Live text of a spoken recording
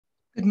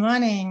Good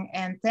morning,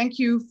 and thank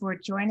you for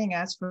joining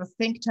us for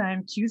Think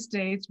Time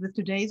Tuesdays with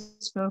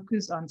today's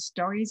focus on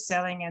story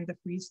selling and the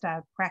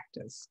freestyle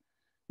practice.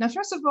 Now,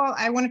 first of all,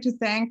 I wanted to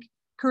thank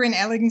Corinne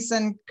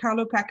Ellingson,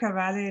 Carlo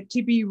Cacavale,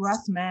 Tibi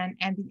Rothman,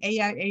 and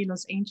the AIA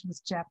Los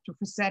Angeles chapter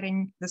for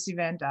setting this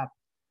event up.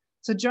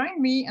 So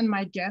join me and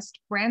my guest,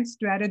 brand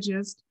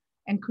strategist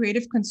and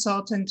creative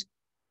consultant,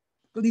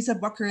 Lisa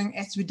Bockering,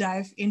 as we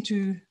dive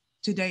into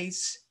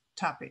today's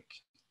topic.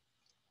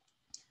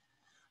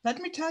 Let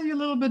me tell you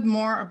a little bit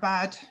more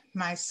about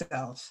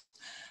myself.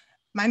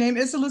 My name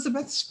is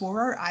Elisabeth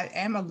Sporer. I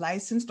am a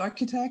licensed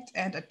architect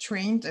and a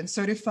trained and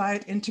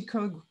certified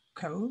integral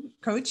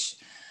coach.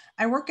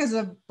 I work as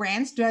a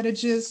brand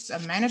strategist, a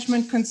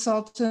management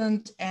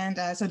consultant, and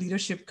as a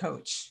leadership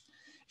coach.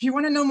 If you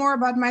want to know more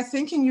about my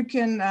thinking, you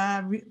can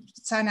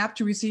sign up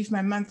to receive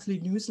my monthly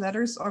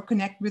newsletters or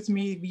connect with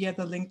me via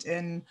the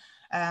LinkedIn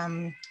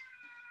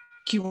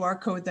QR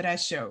code that I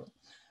show.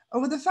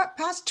 Over the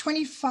past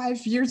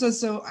 25 years or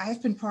so, I've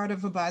been part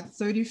of about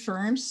 30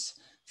 firms.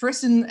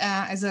 First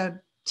as a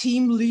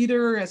team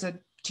leader, as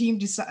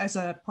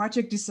a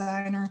project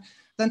designer,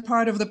 then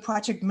part of the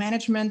project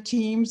management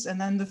teams, and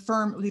then the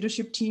firm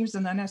leadership teams,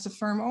 and then as a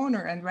firm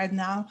owner, and right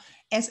now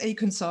as a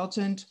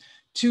consultant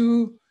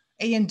to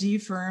A&D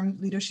firm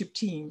leadership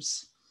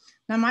teams.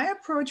 Now, my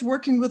approach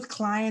working with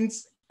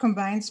clients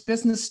combines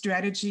business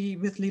strategy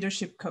with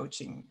leadership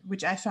coaching,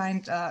 which I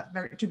find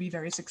to be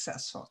very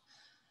successful.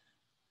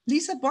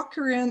 Lisa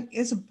Bockering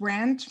is a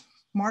brand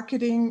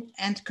marketing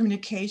and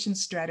communication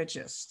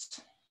strategist.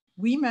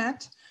 We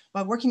met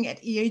while working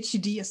at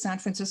EHED, a San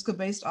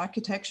Francisco-based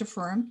architecture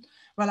firm,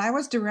 while I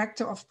was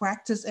director of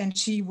practice and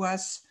she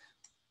was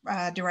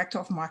director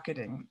of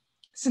marketing.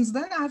 Since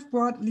then, I've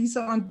brought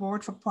Lisa on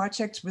board for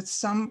projects with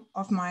some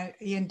of my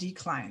A&D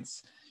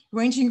clients,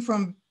 ranging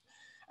from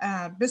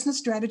business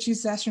strategy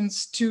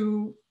sessions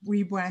to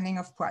rebranding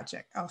of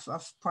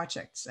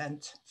projects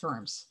and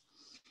firms.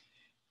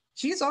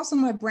 She's also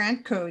my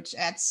brand coach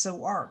at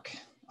SoArc,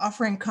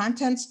 offering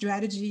content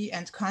strategy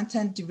and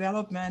content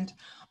development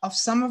of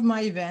some of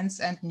my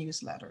events and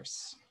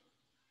newsletters.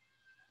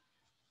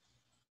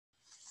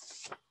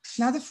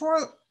 Now, the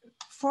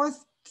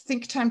fourth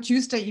Think Time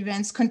Tuesday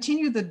events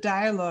continue the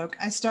dialogue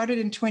I started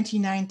in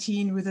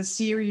 2019 with a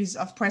series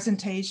of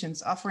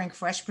presentations offering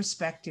fresh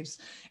perspectives.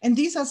 And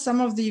these are some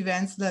of the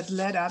events that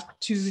led up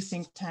to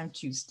Think Time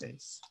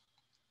Tuesdays.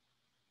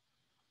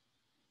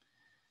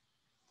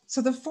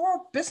 So the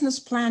 4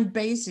 business plan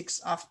basics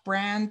of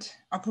brand,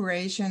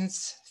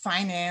 operations,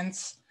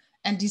 finance,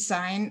 and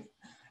design,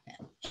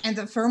 and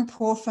the firm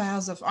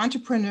profiles of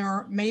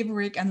entrepreneur,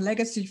 maverick, and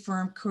legacy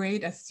firm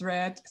create a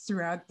thread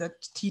throughout the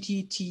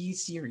TTT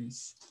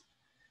series.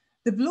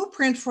 The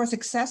Blueprint for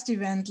Success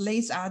event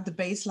lays out the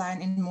baseline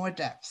in more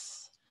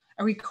depth.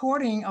 A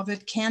recording of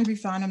it can be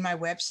found on my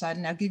website,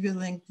 and I'll give you a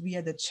link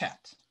via the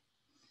chat.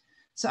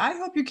 So I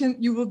hope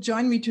you will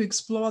join me to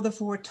explore the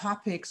 4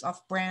 topics of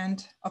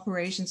brand,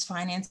 operations,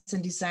 finance,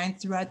 and design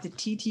throughout the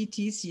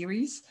TTT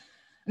series.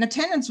 And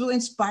attendance will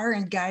inspire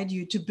and guide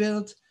you to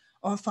build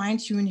or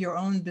fine-tune your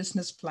own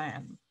business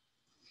plan.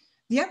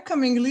 The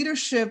upcoming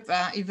leadership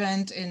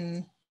event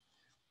in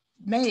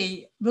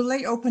May will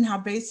lay open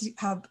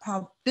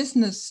how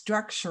business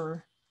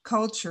structure,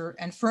 culture,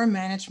 and firm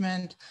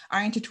management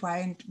are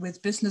intertwined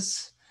with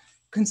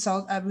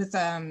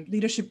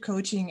leadership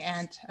coaching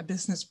and a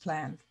business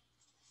plan.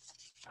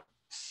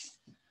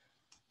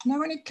 Now,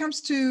 when it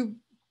comes to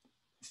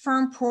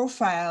firm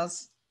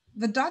profiles,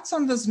 the dots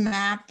on this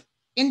map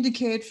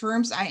indicate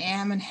firms I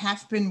am and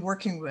have been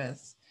working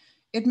with.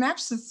 It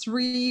maps the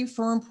 3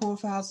 firm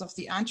profiles of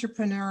the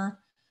entrepreneur,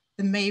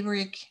 the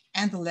maverick,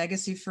 and the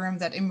legacy firm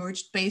that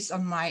emerged based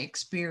on my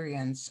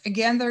experience.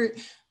 Again,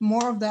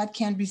 more of that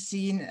can be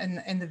seen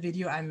in the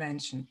video I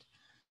mentioned.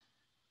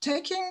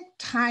 Taking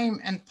time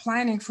and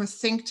planning for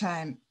Think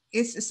Time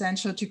is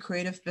essential to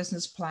creative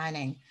business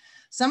planning.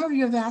 Some of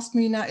you have asked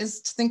me now,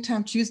 is Think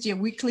Time Tuesday a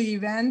weekly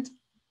event?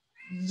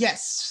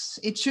 Yes,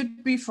 it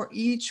should be for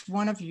each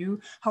one of you.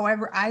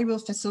 However, I will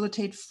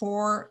facilitate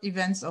 4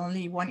 events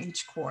only, 1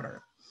 each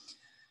quarter.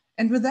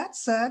 And with that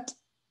said,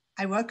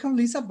 I welcome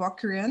Lisa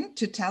Bockering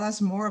to tell us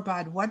more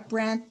about what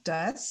brand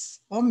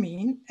does or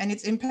mean and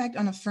its impact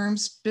on a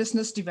firm's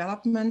business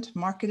development,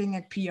 marketing,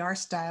 and PR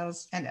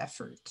styles and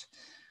effort.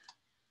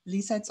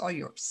 Lisa, it's all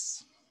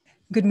yours.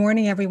 Good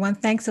morning, everyone.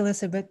 Thanks,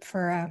 Elisabeth,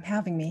 for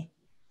having me.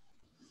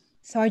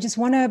 So I just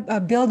want to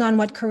build on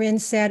what Corinne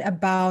said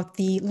about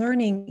the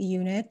learning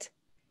unit.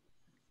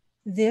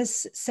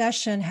 This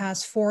session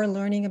has 4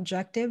 learning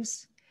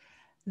objectives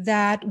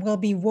that will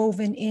be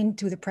woven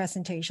into the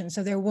presentation.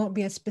 So there won't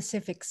be a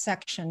specific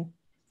section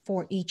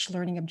for each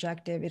learning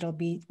objective. It'll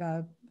be,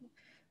 the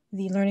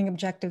learning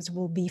objectives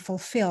will be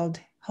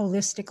fulfilled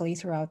holistically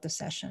throughout the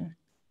session.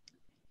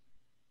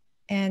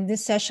 And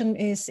this session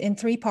is in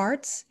 3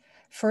 parts.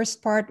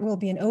 First part will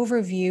be an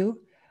overview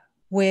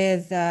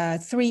with 3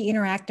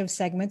 interactive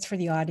segments for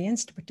the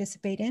audience to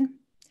participate in.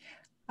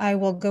 I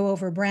will go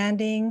over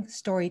branding,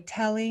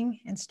 storytelling,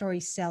 and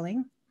story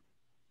selling.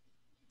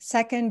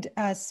 Second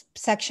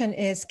section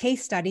is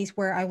case studies,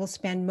 where I will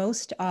spend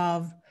most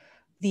of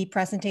the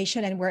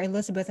presentation and where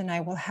Elisabeth and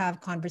I will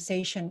have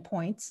conversation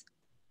points.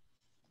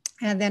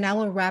 And then I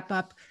will wrap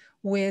up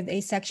with a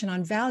section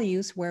on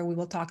values, where we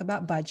will talk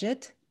about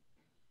budget,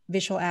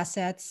 visual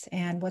assets,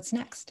 and what's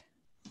next.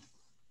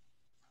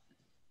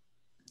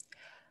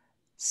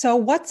 So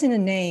what's in a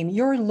name?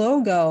 Your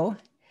logo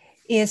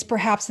is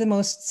perhaps the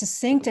most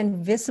succinct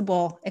and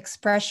visible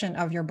expression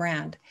of your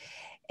brand.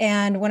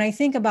 And when I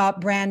think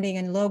about branding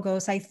and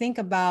logos, I think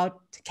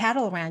about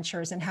cattle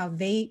ranchers and how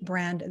they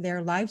brand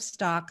their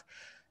livestock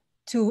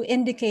to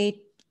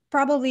indicate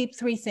probably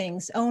three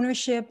things: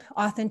 ownership,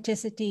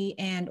 authenticity,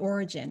 and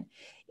origin.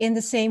 In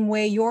the same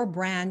way, your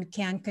brand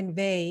can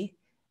convey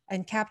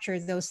and capture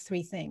those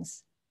three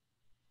things.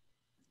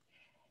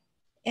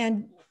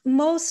 And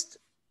most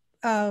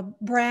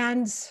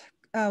brands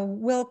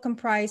will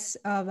comprise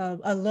of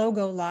a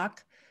logo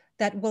lock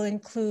that will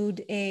include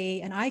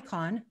an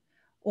icon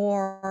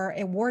or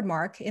a word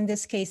mark. In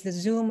this case, the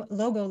Zoom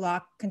logo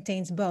lock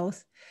contains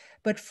both.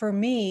 But for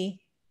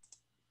me,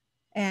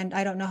 and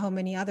I don't know how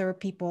many other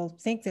people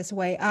think this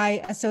way,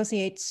 I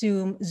associate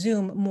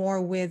Zoom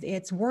more with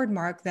its word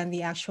mark than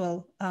the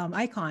actual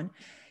icon.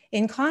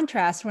 In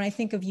contrast, when I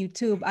think of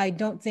YouTube, I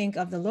don't think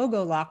of the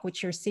logo lock,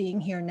 which you're seeing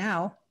here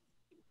now,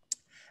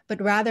 but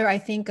rather I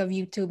think of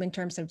YouTube in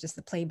terms of just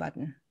the play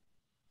button.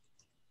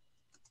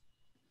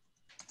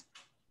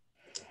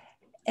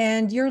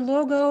 And your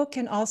logo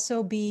can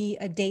also be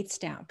a date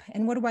stamp.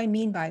 And what do I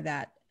mean by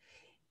that?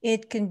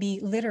 It can be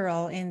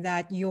literal in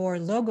that your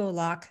logo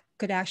lock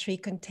could actually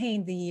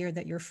contain the year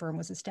that your firm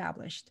was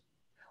established.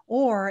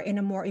 Or in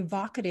a more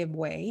evocative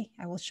way,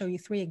 I will show you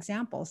three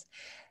examples.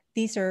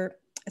 These are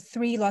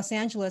three Los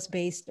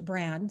Angeles-based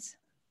brands.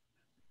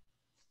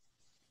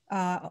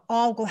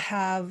 All will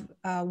have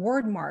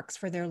word marks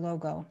for their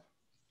logo.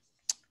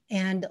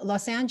 And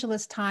Los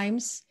Angeles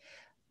Times,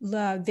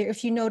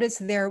 if you notice,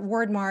 their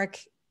word mark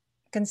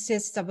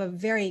consists of a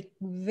very,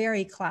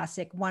 very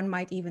classic, one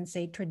might even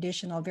say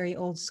traditional, very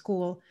old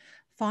school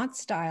font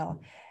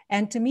style.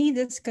 And to me,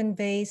 this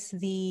conveys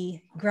the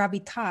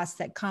gravitas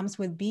that comes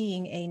with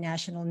being a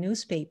national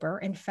newspaper.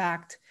 In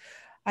fact,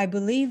 I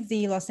believe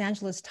the Los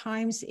Angeles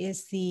Times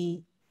is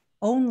the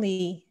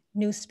only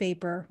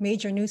newspaper,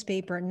 major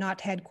newspaper, not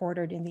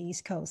headquartered in the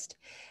East Coast.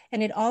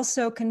 And it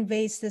also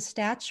conveys the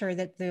stature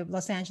that the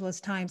Los Angeles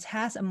Times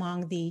has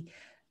among the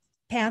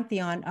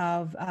pantheon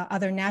of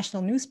other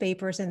national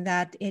newspapers, and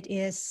that it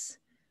is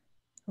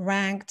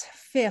ranked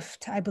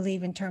 5th, I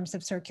believe, in terms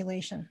of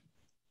circulation.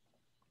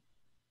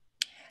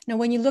 Now,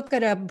 when you look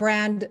at a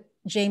brand,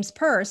 James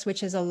Purse,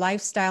 which is a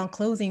lifestyle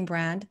clothing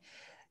brand,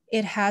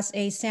 it has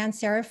a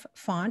sans serif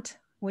font,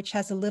 which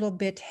has a little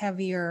bit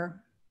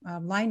heavier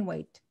line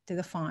weight to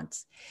the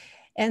fonts.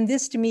 And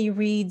this to me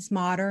reads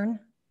modern,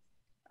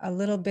 a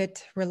little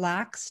bit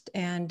relaxed,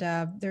 and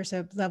there's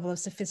a level of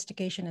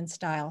sophistication and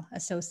style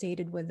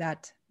associated with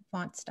that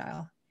font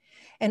style.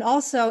 And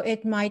also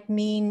it might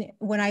mean,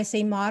 when I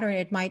say modern,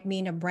 it might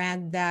mean a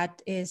brand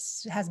that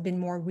has been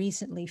more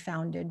recently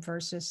founded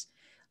versus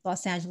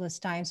Los Angeles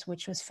Times,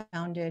 which was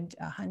founded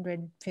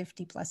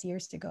 150 plus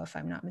years ago, if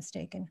I'm not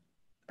mistaken,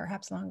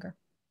 perhaps longer.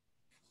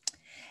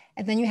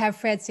 And then you have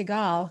Fred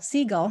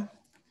Segal,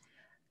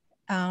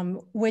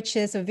 which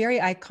is a very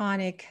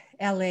iconic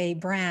LA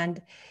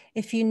brand.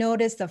 If you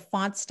notice, the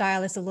font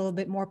style is a little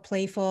bit more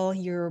playful.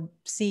 You're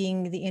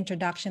seeing the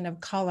introduction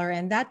of color,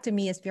 and that to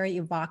me is very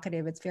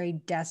evocative. It's very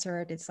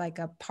desert. It's like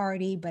a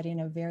party, but in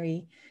a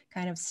very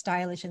kind of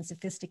stylish and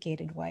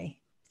sophisticated way.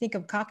 Think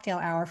of cocktail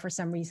hour for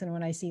some reason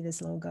when I see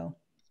this logo.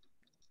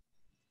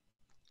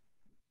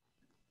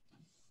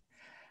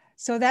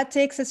 So that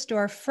takes us to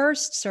our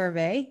first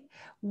survey.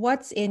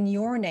 What's in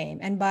your name?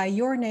 And by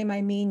your name,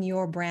 I mean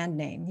your brand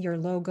name, your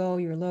logo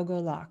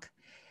lock.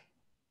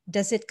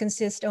 Does it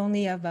consist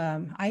only of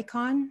an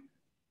icon,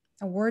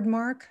 a word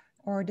mark,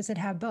 or does it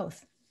have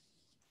both?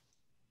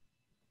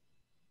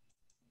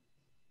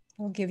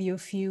 We'll give you a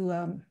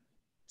few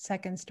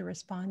seconds to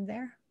respond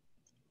there.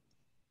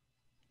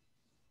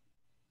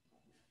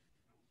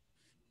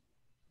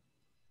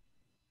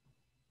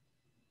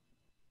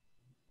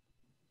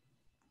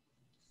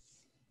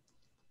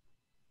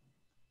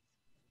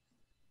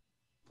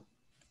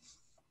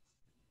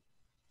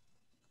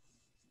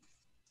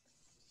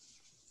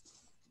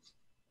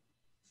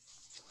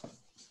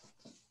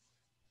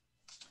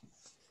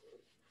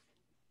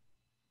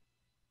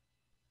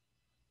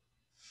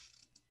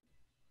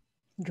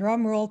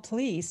 Drum roll,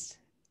 please.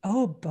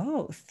 Oh,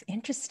 both.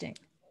 Interesting.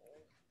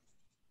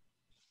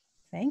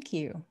 Thank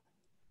you.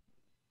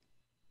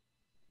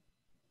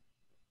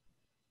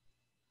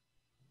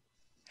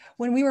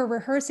 When we were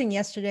rehearsing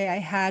yesterday, I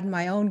had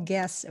my own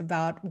guess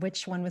about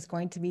which one was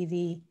going to be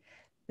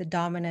the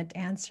dominant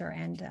answer.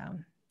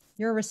 And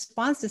your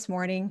response this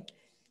morning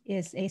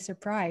is a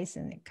surprise,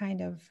 and it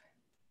kind of,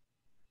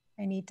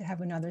 I need to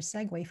have another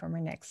segue from our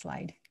next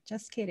slide.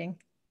 Just kidding.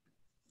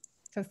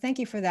 So thank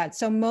you for that.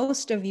 So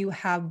most of you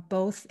have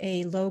both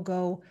a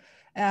logo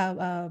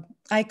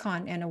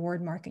icon and a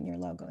word mark in your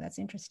logo. That's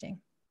interesting.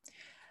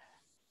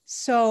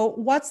 So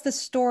what's the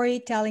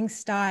storytelling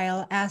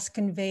style as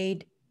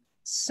conveyed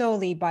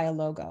solely by a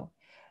logo?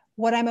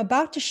 What I'm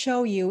about to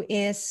show you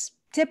is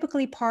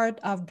typically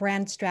part of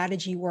brand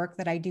strategy work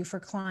that I do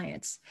for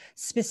clients,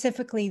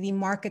 specifically the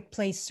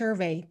marketplace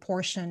survey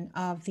portion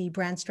of the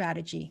brand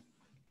strategy.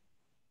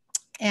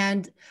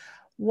 And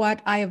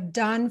what I have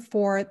done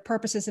for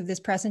purposes of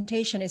this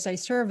presentation is I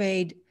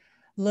surveyed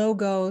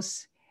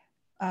logos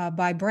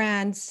by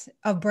brands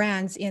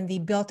in the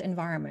built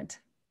environment,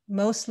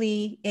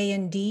 mostly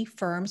A&D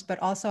firms, but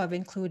also I've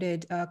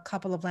included a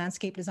couple of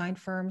landscape design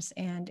firms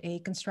and a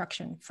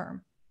construction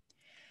firm.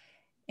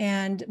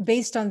 And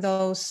based on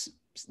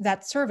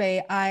that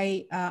survey,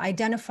 I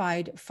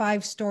identified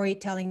 5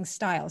 storytelling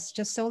styles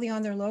just solely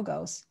on their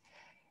logos.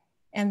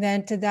 And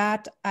then to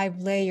that,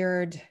 I've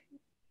layered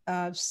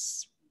a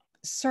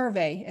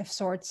survey of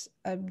sorts,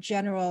 a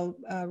general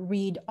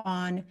read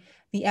on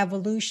the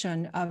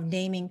evolution of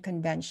naming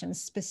conventions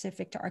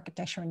specific to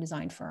architecture and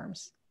design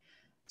firms.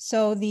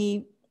 So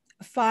the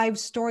 5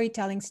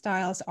 storytelling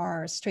styles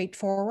are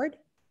straightforward,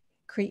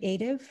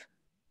 creative,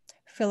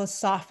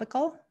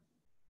 philosophical,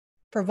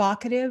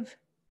 provocative,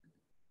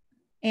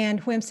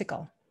 and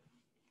whimsical.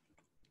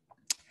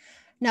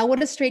 Now, what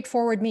does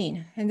straightforward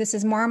mean? And this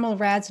is Marmol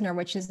Radzner,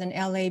 which is an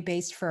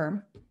LA-based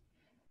firm.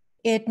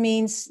 It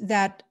means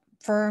that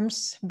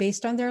firms,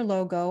 based on their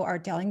logo, are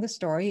telling the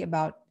story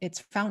about its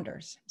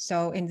founders.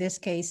 So in this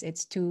case,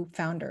 it's 2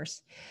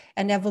 founders.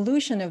 An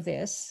evolution of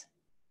this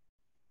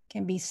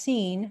can be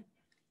seen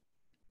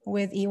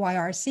with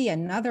EYRC,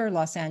 another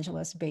Los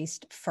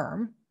Angeles-based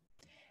firm.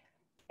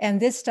 And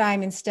this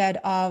time, instead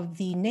of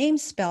the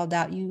names spelled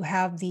out, you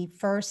have the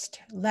first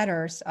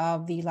letters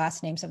of the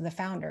last names of the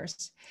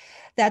founders.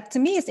 That to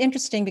me is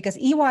interesting because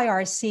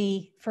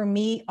EYRC for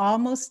me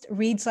almost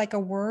reads like a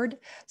word.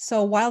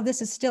 So while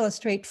this is still a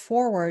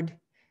straightforward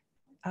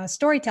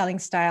storytelling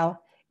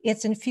style,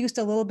 it's infused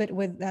a little bit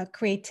with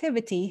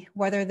creativity,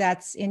 whether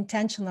that's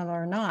intentional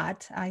or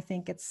not. I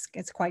think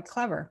it's quite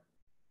clever.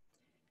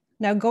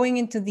 Now going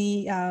into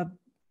the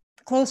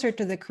closer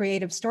to the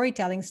creative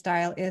storytelling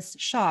style is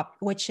Shop,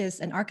 which is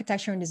an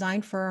architecture and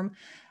design firm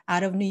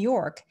out of New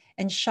York.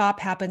 And Shop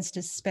happens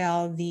to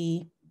spell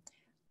the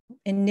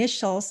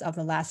initials of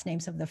the last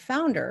names of the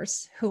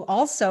founders, who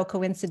also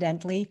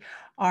coincidentally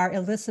are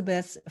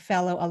Elisabeth's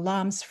fellow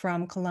alums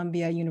from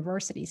Columbia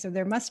University. So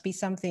there must be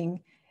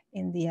something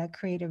in the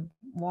creative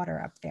water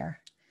up there.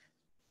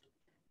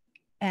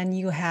 And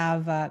you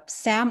have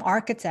Sam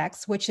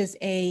Architects, which is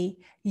a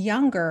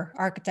younger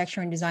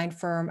architecture and design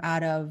firm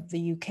out of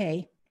the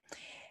UK.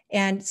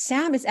 And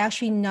Sam is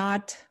actually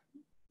not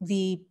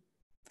the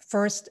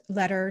first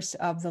letters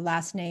of the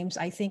last names.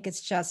 I think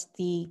it's just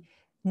the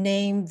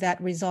name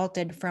that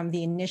resulted from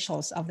the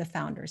initials of the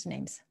founders'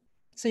 names.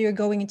 So you're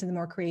going into the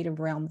more creative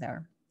realm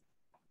there.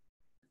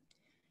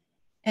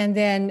 And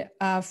then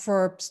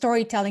for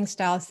storytelling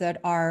styles that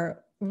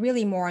are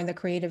really more on the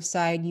creative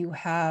side, you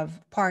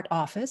have Part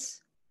Office.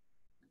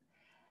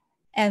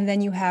 And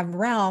then you have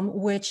Realm,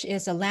 which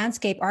is a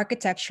landscape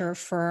architecture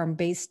firm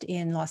based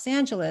in Los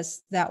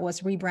Angeles that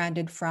was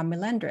rebranded from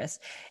Melendres.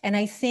 And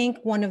I think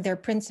one of their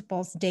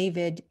principals,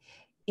 David,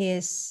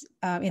 is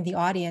in the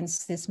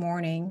audience this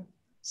morning.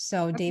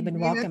 So David,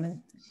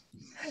 welcome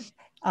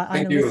on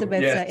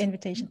Elisabeth's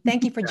invitation.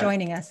 Thank you for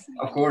joining us.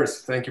 Of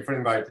course, thank you for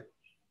inviting.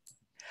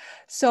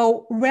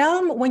 So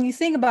Realm, when you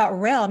think about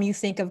Realm, you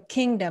think of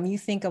kingdom, you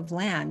think of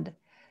land.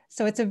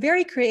 So it's a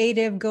very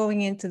creative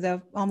going into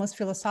the almost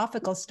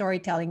philosophical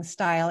storytelling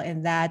style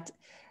in that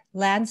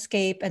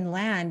landscape and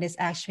land is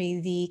actually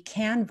the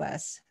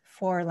canvas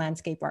for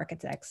landscape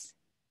architects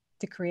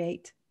to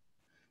create.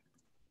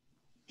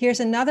 Here's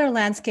another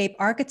landscape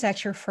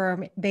architecture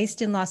firm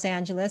based in Los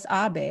Angeles,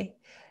 Abe,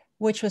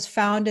 which was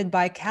founded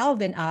by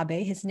Calvin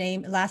Abe. His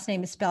last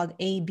name is spelled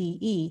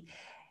A-B-E.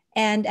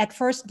 And at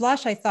first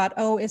blush, I thought,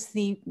 oh, is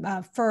the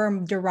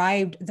firm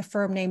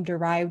name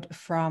derived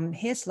from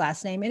his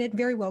last name? And it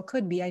very well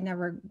could be. I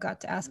never got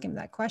to ask him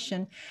that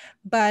question.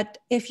 But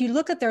if you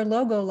look at their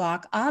logo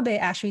lock, Abe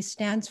actually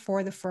stands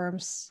for the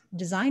firm's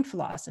design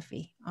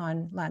philosophy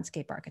on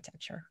landscape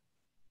architecture.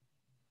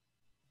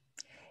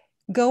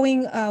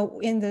 Going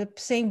in the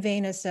same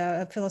vein as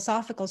a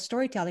philosophical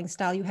storytelling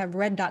style, you have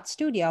Red Dot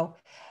Studio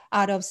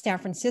out of San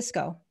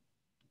Francisco.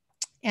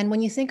 And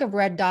when you think of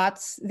red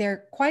dots,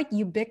 they're quite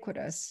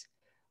ubiquitous,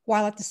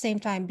 while at the same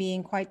time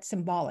being quite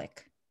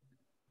symbolic.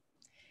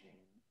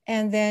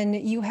 And then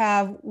you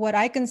have what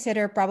I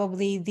consider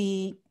probably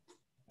the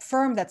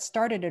firm that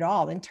started it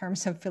all in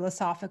terms of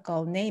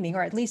philosophical naming,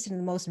 or at least in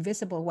the most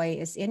visible way,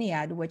 is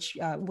INEAD, which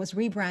was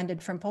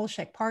rebranded from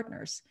Polshek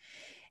Partners.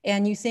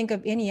 And you think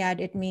of INEAD,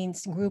 it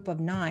means group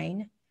of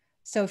 9.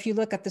 So if you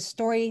look at the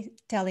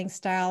storytelling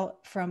style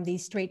from the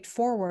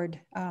straightforward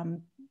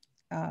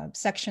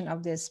section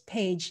of this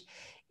page,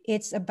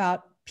 it's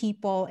about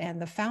people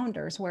and the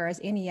founders, whereas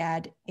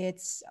INEAD,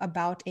 it's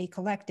about a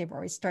collective,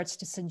 or it starts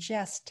to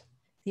suggest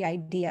the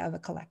idea of a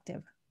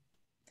collective.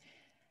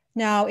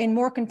 Now, in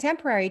more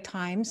contemporary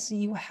times,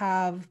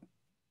 I've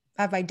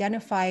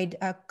identified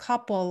a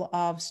couple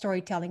of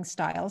storytelling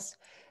styles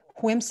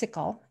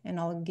Whimsical, and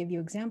I'll give you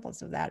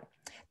examples of that.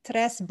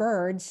 Tres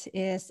Birds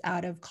is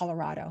out of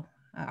Colorado,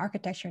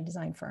 architecture and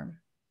design firm.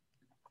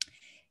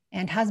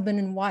 And Husband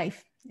and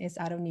Wife is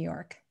out of New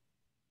York.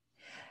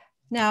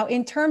 Now,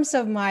 in terms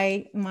of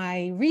my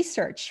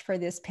research for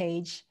this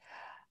page,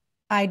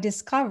 I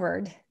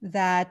discovered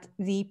that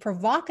the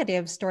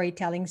provocative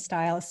storytelling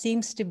style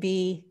seems to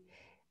be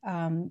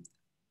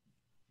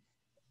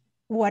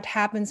what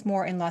happens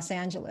more in Los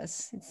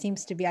Angeles. It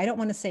seems to be, I don't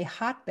want to say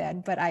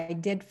hotbed, but I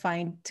did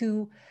find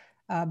two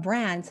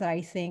brands that I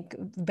think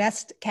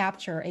best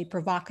capture a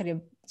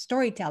provocative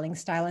storytelling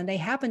style, and they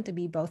happen to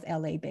be both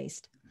LA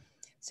based.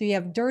 So you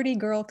have Dirty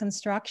Girl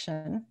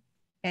Construction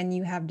and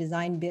you have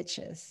Design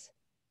Bitches.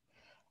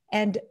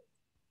 And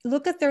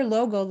look at their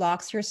logo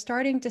locks. You're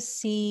starting to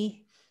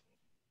see,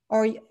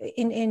 or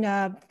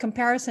in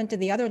comparison to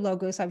the other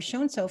logos I've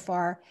shown so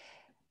far,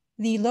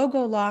 the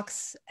logo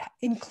locks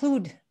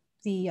include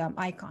the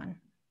icon.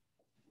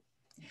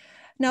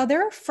 Now,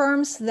 there are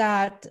firms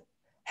that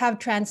have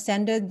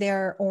transcended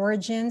their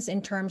origins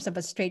in terms of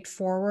a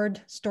straightforward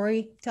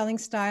storytelling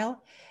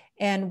style.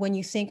 And when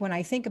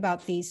I think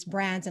about these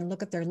brands and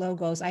look at their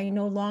logos, I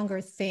no longer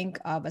think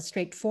of a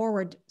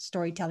straightforward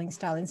storytelling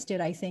style.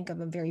 Instead, I think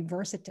of a very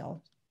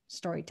versatile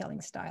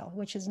storytelling style,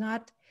 which is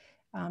not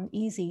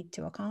easy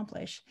to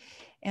accomplish.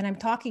 And I'm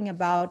talking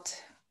about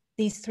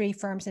these three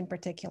firms in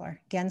particular: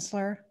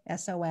 Gensler,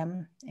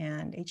 SOM,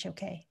 and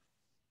HOK.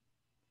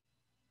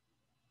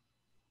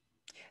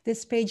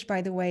 This page,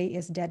 by the way,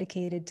 is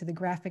dedicated to the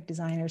graphic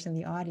designers in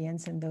the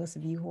audience and those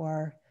of you who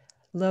are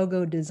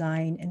logo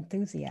design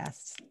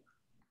enthusiasts.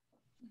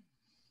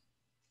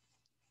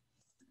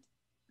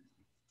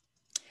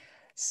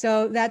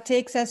 So that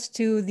takes us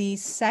to the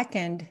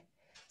second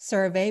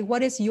survey.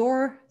 What is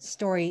your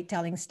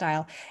storytelling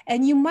style?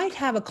 And you might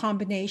have a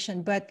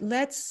combination, but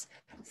let's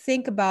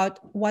think about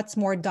what's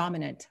more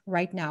dominant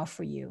right now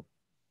for you.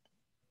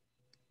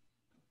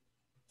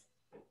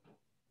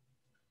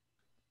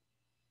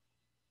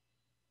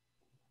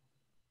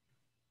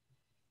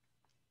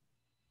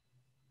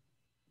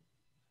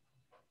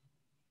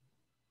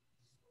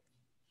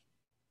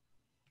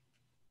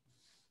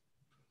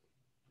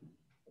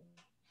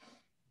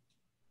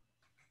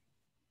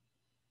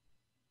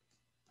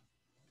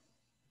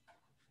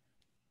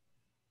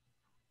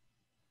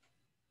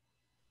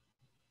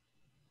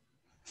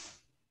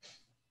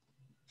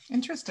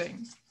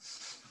 Interesting.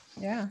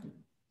 Yeah.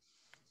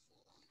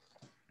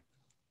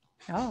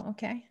 Oh,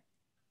 okay.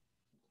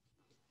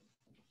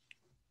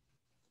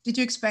 Did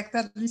you expect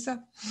that,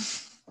 Lisa?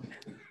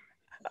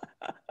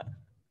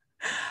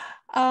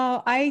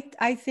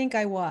 I think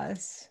I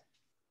was.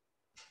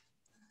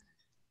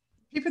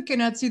 People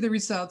cannot see the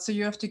results, so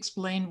you have to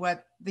explain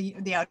what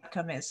the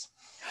outcome is.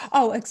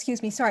 Oh,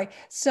 excuse me, sorry.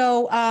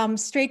 So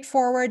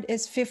straightforward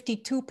is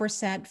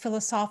 52%,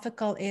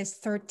 philosophical is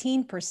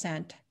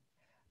 13%,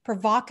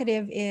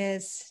 provocative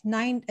is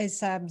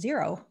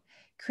 0,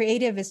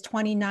 creative is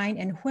 29,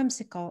 and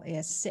whimsical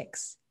is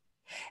 6.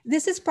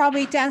 This is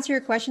probably, to answer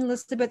your question,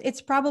 Elisabeth,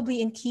 it's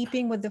probably in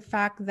keeping with the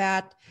fact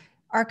that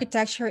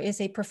architecture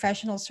is a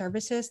professional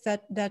services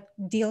that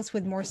deals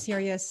with more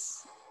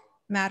serious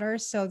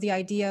matters. So the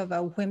idea of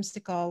a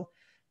whimsical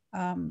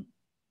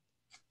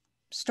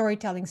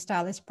storytelling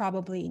style is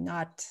probably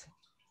not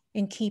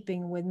in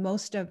keeping with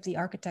most of the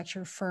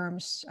architecture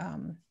firms'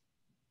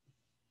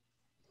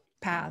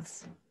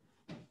 paths.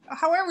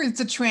 However, it's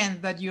a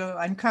trend that you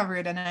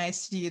uncovered, and I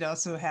see it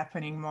also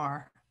happening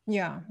more.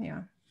 Yeah,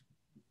 yeah.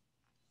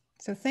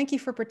 So thank you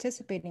for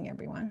participating,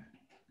 everyone.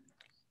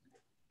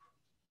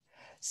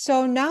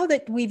 So now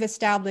that we've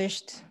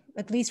established,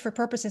 at least for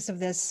purposes of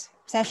this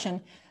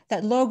session,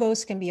 that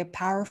logos can be a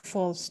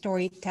powerful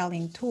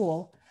storytelling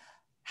tool,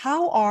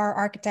 how are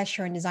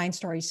architecture and design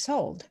stories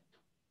sold?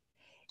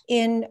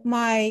 In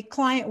my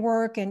client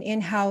work and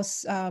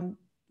in-house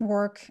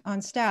work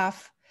on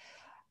staff,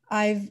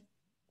 I've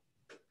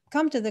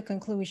come to the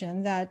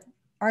conclusion that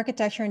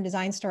architecture and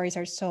design stories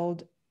are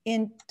sold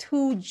in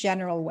two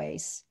general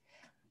ways: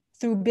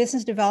 through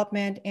business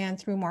development and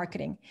through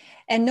marketing.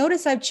 And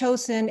notice I've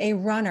chosen a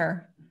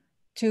runner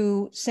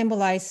to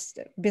symbolize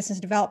business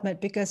development,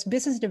 because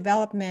business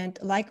development,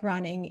 like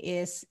running,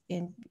 is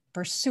in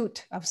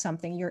pursuit of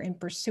something. You're in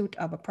pursuit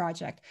of a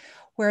project.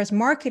 Whereas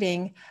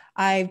marketing,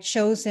 I've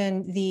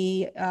chosen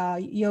the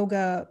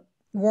Yoga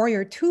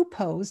Warrior 2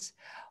 pose,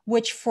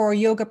 which for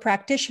yoga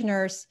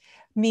practitioners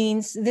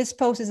means this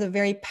pose is a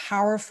very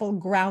powerful,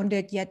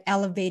 grounded, yet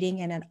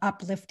elevating and an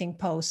uplifting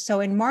pose.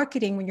 So in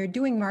marketing, when you're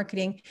doing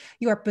marketing,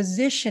 you are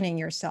positioning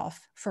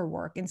yourself for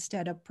work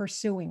instead of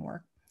pursuing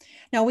work.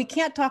 Now, we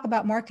can't talk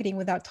about marketing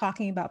without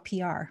talking about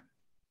PR,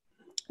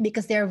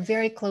 because they're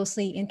very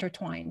closely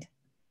intertwined.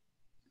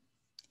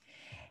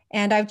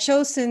 And I've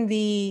chosen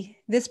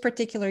this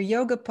particular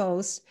yoga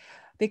pose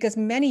because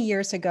many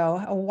years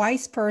ago, a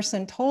wise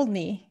person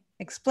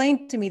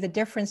explained to me the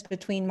difference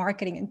between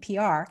marketing and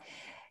PR.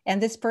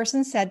 And this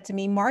person said to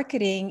me,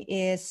 marketing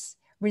is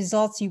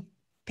results you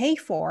pay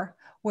for,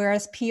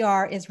 whereas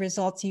PR is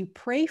results you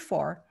pray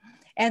for.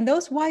 And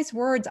those wise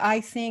words, I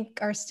think,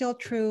 are still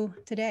true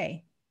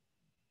today.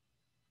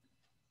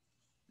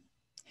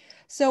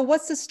 So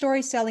what's the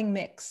story selling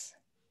mix?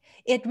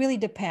 It really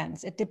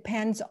depends. It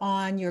depends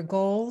on your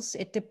goals.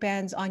 It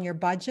depends on your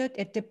budget.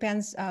 It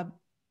depends,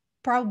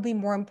 probably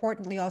more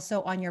importantly,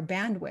 also on your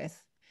bandwidth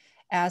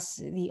as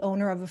the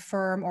owner of a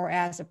firm or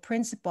as a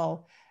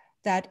principal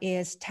that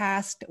is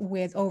tasked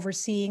with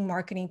overseeing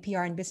marketing, PR,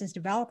 and business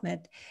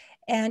development.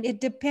 And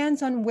it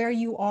depends on where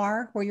you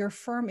are, where your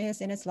firm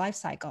is in its life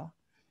cycle.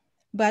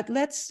 But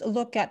let's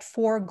look at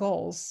 4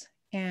 goals,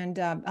 and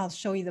I'll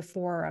show you the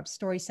 4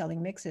 story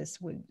selling mixes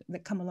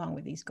that come along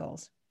with these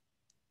goals.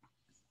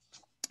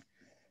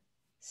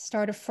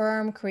 Start a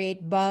firm,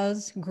 create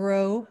buzz,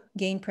 grow,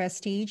 gain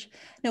prestige.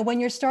 Now,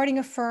 when you're starting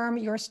a firm,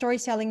 your story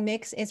selling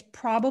mix is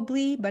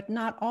probably, but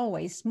not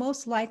always,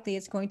 most likely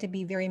it's going to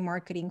be very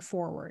marketing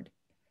forward.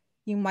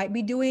 You might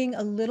be doing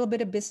a little bit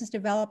of business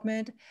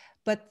development,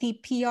 but the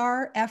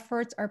PR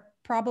efforts are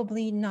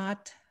probably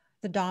not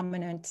the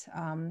dominant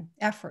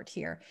effort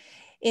here,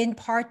 in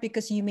part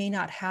because you may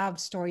not have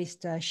stories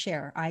to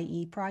share,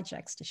 i.e.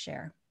 projects to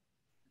share.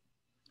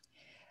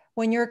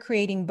 When you're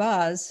creating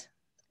buzz,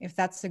 if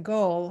that's the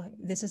goal,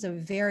 this is a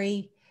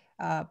very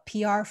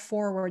PR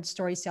forward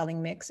story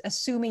selling mix,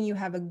 assuming you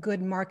have a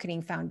good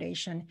marketing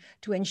foundation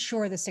to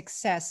ensure the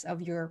success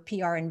of your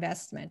PR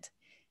investment.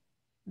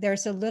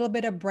 There's a little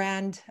bit of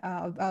brand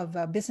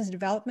of business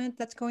development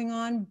that's going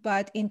on,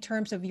 but in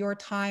terms of your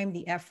time,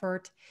 the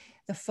effort,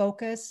 the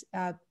focus,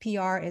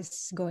 PR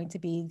is going to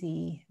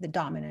be the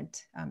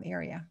dominant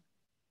area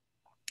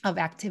of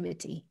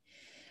activity.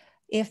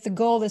 If the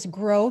goal is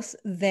growth,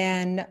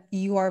 then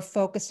you are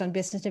focused on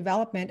business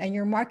development, and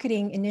your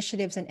marketing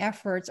initiatives and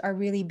efforts are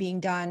really being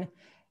done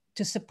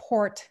to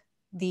support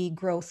the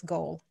growth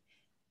goal.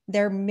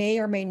 There may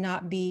or may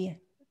not be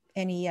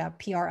any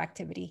PR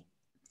activity.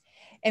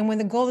 And when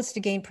the goal is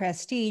to gain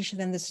prestige,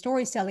 then the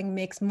story selling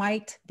mix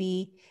might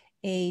be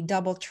a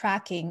double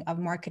tracking of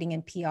marketing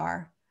and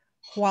PR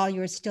while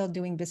you're still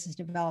doing business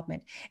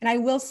development. And I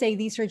will say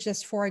these are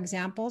just 4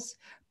 examples.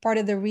 Part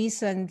of the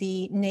reason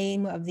the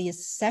name of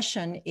this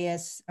session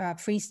is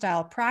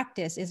Freestyle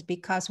Practice is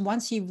because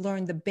once you've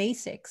learned the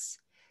basics,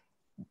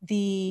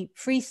 the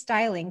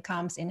freestyling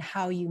comes in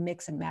how you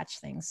mix and match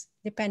things,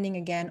 depending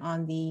again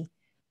on the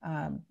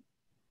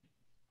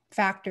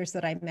factors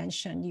that I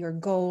mentioned, your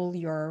goal,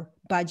 your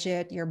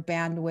budget, your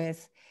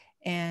bandwidth,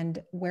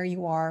 and where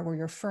you are, where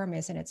your firm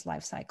is in its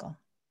life cycle.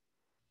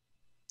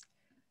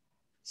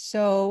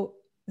 So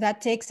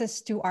that takes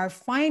us to our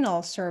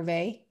final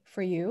survey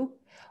for you.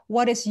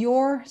 What is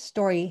your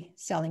story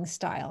selling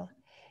style?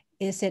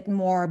 Is it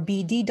more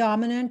BD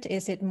dominant?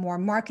 Is it more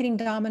marketing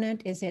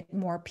dominant? Is it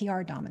more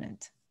PR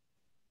dominant?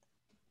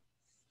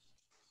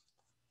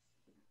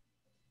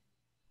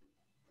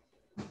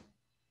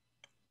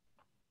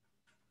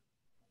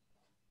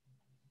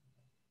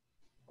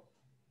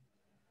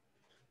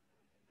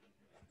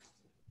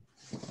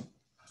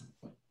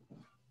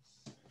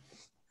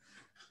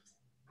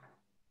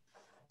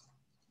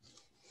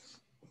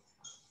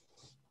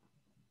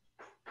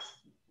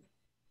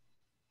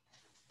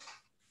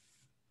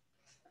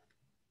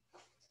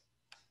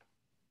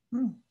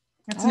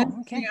 That's an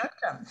interesting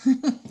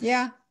outcome.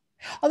 Yeah.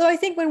 Although I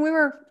think when we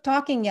were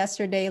talking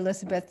yesterday,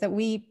 Elisabeth, that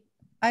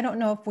I don't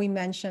know if we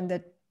mentioned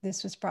that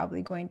this was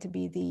probably going to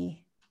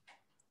be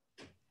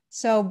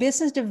so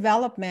business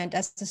development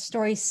as the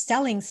story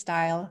selling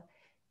style,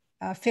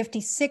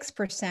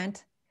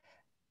 56%,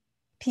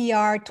 PR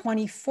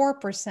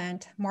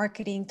 24%,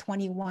 marketing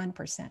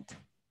 21%.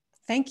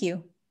 Thank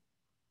you.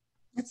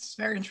 It's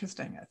very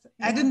interesting.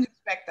 I didn't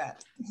expect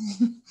that.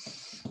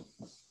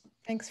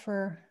 Thanks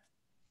for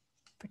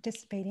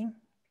participating.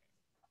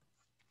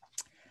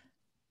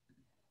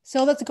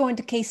 So let's go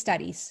into case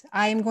studies.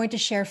 I am going to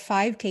share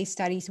 5 case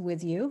studies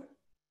with you.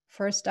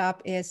 First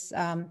up is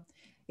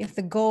if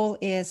the goal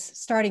is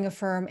starting a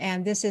firm,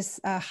 and this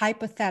is a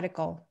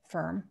hypothetical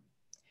firm.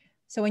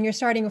 So when you're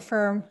starting a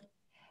firm,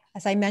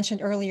 as I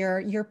mentioned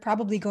earlier, you're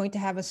probably going to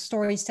have a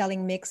story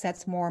selling mix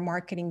that's more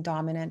marketing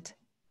dominant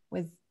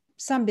with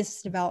some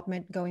business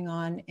development going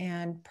on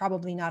and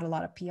probably not a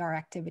lot of PR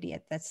activity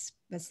at this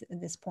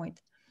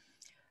point.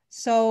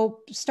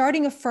 So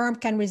starting a firm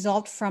can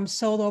result from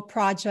solo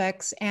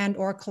projects and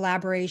or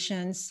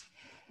collaborations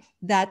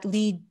that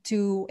lead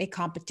to a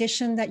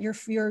competition that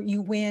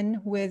you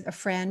win with a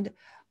friend,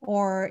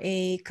 or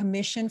a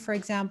commission, for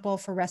example,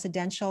 for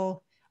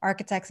residential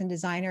architects and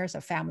designers,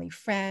 a family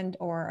friend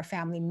or a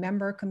family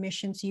member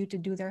commissions you to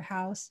do their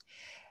house,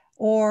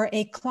 or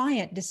a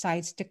client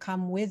decides to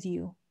come with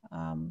you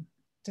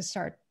to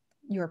start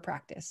your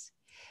practice.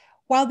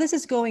 While this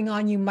is going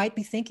on, you might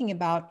be thinking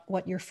about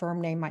what your firm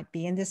name might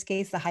be. In this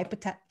case, the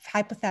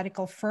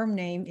hypothetical firm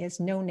name is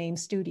No Name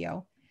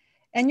Studio.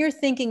 And you're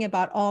thinking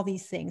about all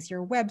these things,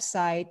 your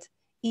website,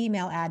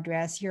 email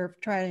address, you're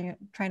trying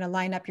to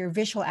line up your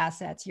visual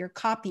assets, your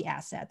copy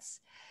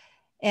assets.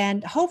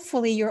 And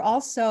hopefully you're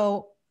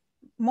also,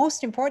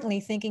 most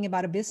importantly, thinking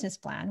about a business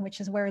plan, which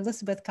is where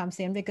Elisabeth comes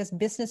in, because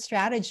business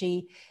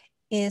strategy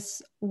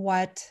is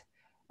what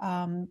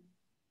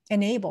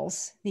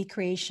enables the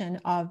creation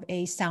of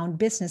a sound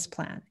business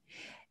plan.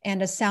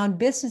 And a sound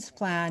business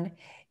plan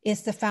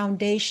is the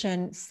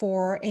foundation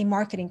for a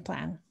marketing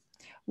plan,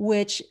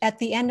 which at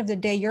the end of the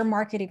day, your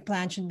marketing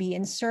plan should be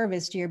in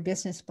service to your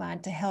business plan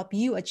to help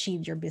you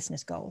achieve your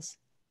business goals.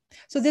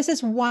 So this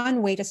is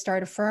one way to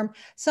start a firm.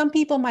 Some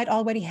people might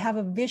already have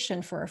a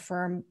vision for a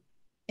firm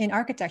in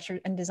architecture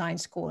and design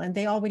school, and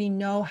they already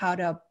know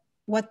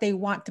what they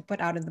want to put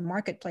out in the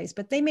marketplace,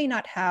 but they may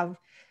not have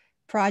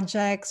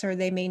projects or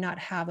they may not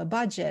have a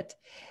budget.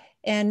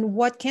 And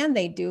what can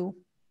they do?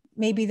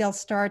 Maybe they'll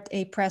start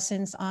a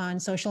presence on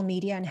social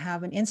media and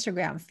have an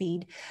Instagram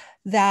feed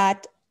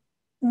that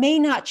may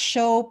not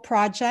show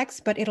projects,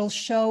 but it'll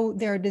show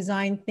their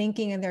design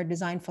thinking and their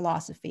design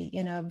philosophy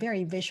in a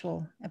very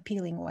visual,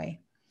 appealing way.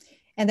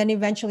 And then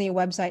eventually a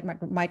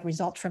website might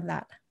result from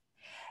that.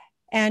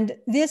 And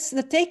the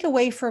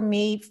takeaway for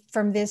me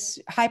from this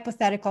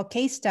hypothetical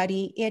case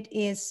study, it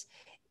is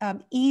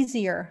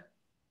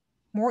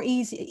more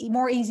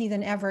easy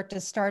than ever to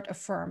start a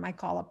firm. I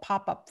call a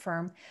pop-up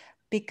firm,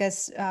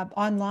 because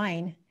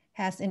online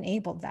has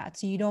enabled that.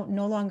 So you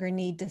no longer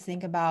need to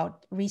think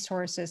about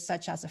resources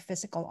such as a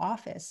physical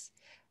office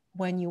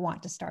when you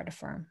want to start a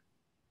firm.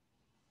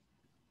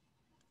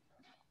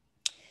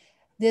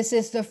 This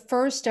is the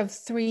first of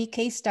 3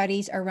 case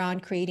studies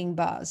around creating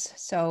buzz.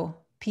 So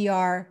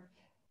PR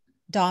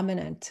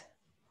dominant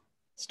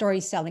story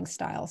selling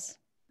styles.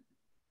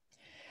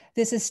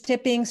 This is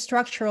Tipping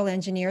Structural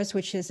Engineers,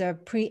 which is a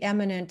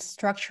preeminent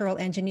structural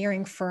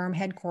engineering firm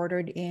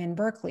headquartered in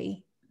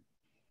Berkeley.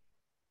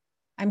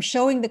 I'm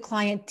showing the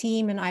client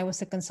team and I was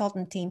the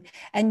consultant team.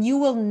 And you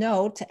will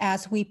note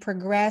as we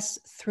progress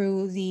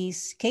through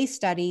these case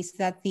studies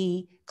that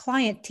the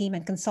client team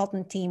and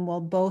consultant team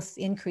will both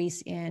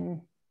increase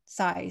in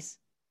size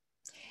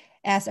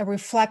as a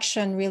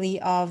reflection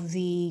really of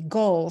the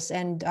goals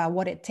and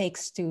what it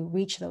takes to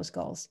reach those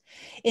goals.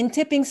 In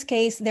Tipping's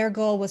case, their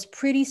goal was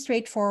pretty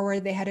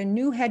straightforward. They had a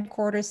new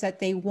headquarters that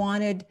they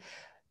wanted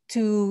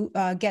to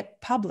get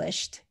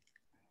published.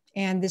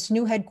 And this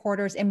new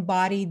headquarters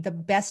embodied the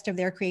best of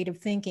their creative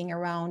thinking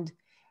around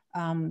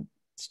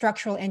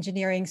structural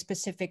engineering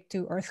specific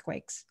to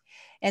earthquakes.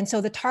 And so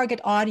the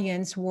target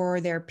audience were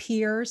their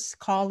peers,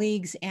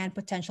 colleagues, and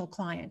potential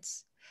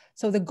clients.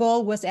 So the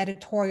goal was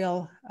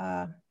editorial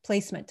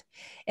placement.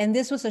 And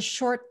this was a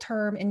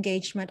short-term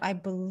engagement. I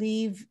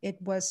believe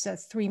it was a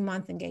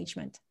 3-month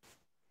engagement.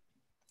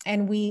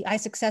 And I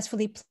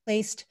successfully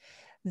placed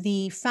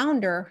the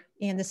founder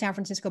in the San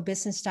Francisco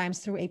Business Times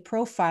through a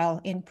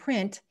profile in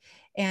print.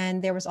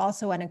 And there was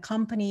also an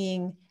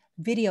accompanying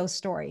video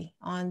story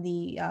on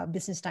the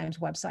Business Times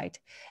website.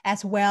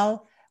 As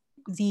well,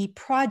 the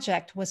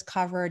project was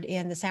covered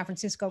in the San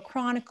Francisco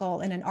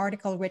Chronicle in an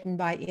article written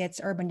by its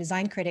urban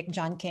design critic,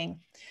 John King.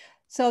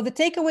 So the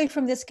takeaway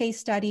from this case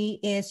study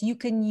is you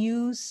can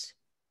use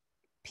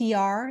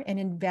PR and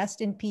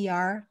invest in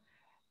PR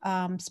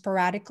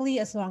sporadically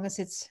as long as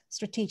it's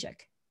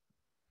strategic.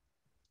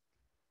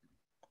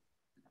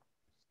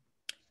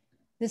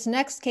 This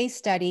next case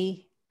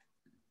study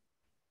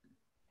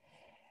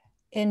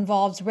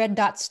involves Red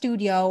Dot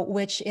Studio,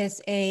 which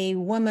is a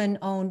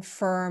woman-owned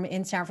firm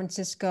in San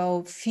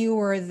Francisco,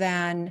 fewer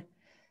than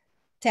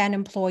 10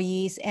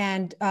 employees.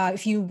 And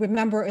if you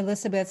remember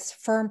Elisabeth's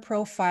firm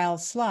profile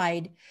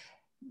slide,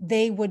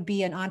 they would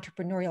be an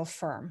entrepreneurial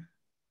firm.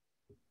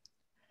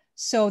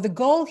 So the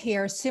goal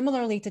here,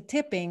 similarly to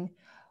Tipping,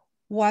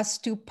 was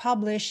to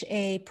publish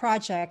a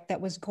project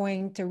that was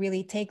going to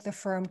really take the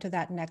firm to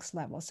that next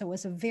level. So it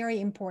was a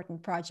very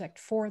important project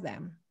for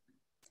them.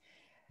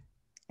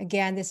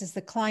 Again, this is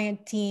the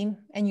client team,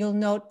 and you'll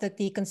note that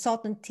the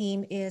consultant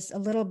team is a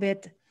little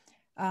bit,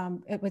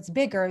 it was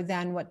bigger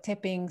than what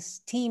Tipping's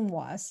team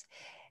was.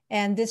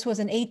 And this was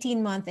an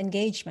 18-month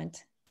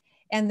engagement.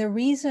 And the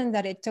reason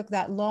that it took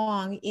that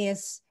long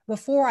is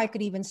before I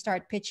could even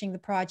start pitching the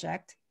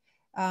project,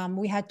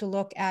 we had to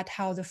look at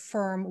how the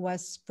firm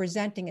was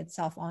presenting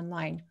itself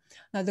online.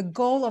 Now, the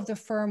goal of the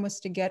firm was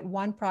to get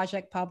one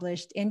project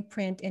published in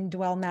print in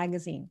Dwell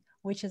magazine,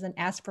 which is an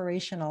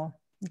aspirational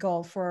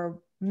goal for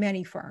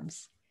many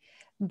firms.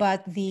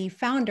 But the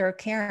founder,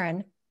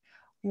 Karen,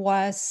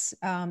 was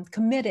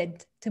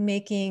committed to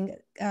making,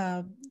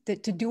 to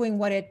doing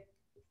what it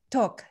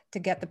took to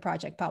get the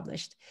project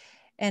published.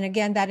 And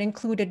again, that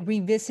included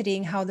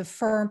revisiting how the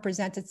firm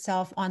presents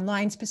itself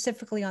online,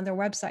 specifically on their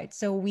website.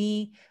 So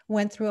we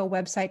went through a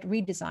website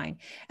redesign.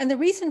 And the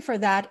reason for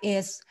that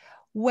is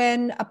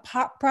when a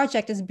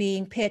project is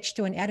being pitched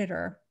to an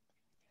editor,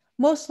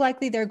 most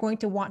likely they're going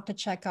to want to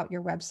check out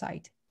your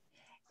website.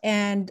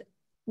 And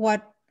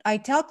what I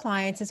tell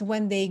clients is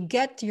when they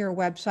get to your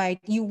website,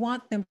 you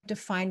want them to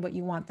find what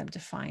you want them to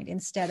find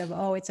instead of,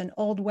 oh, it's an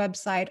old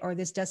website, or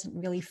this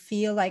doesn't really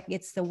feel like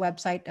it's the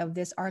website of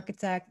this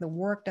architect. The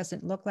work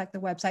doesn't look like the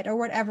website, or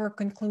whatever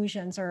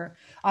conclusions or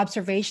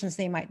observations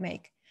they might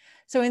make.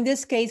 So in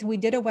this case, we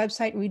did a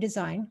website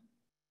redesign,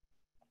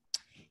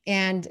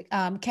 and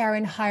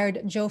Karen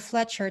hired Joe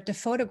Fletcher to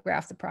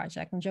photograph the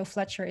project. And Joe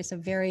Fletcher is a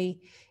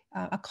very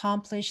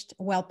accomplished,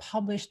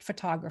 well-published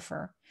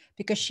photographer,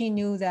 because she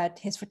knew that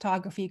his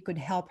photography could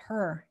help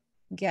her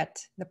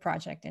get the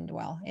project in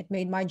well. It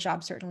made my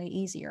job certainly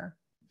easier.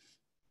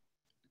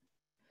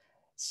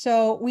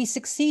 So we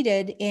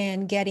succeeded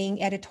in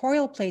getting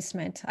editorial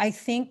placement. I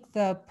think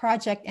the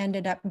project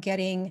ended up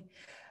getting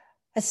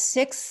a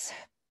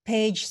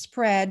 6-page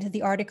spread.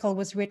 The article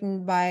was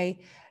written by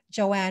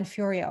Joanne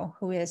Furio,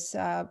 who is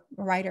a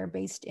writer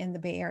based in the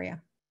Bay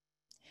Area.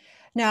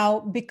 Now,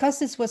 because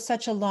this was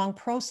such a long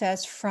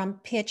process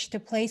from pitch to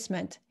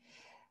placement,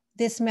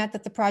 this meant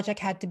that the project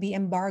had to be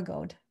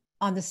embargoed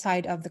on the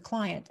side of the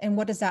client. And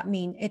what does that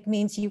mean? It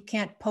means you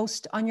can't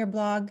post on your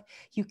blog,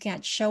 you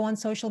can't show on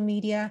social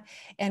media,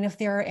 and if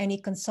there are any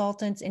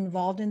consultants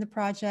involved in the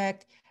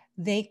project,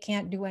 they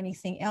can't do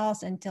anything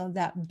else until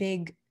that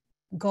big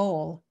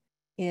goal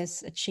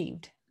is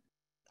achieved,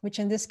 which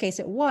in this case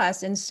it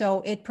was. And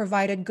so it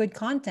provided good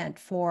content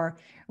for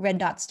Red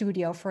Dot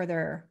Studio for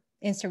their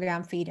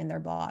Instagram feed and their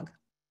blog.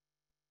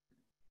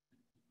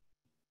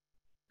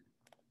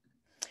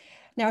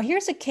 Now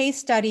here's a case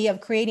study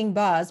of creating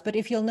buzz, but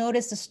if you'll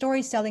notice the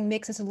storytelling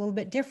mix is a little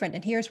bit different.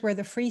 And here's where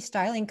the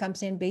freestyling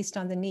comes in based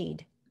on the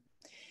need.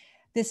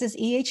 This is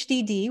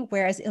EHDD,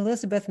 where, as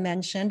Elisabeth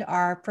mentioned,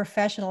 our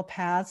professional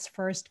paths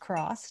first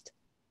crossed.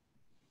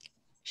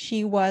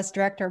 She was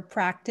director of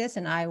practice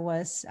and I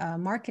was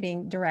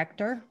marketing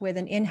director with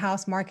an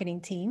in-house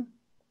marketing team.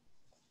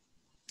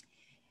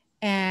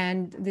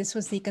 And this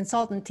was the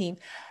consultant team.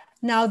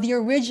 Now, the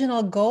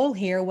original goal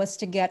here was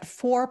to get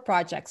 4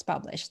 projects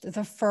published.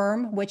 The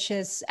firm, which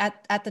is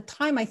at the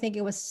time, I think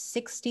it was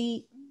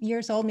 60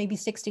 years old, maybe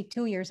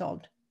 62 years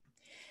old.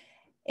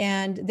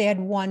 And they had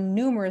won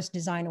numerous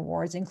design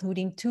awards,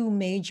 including 2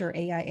 major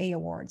AIA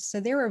awards.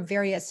 So they were a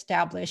very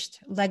established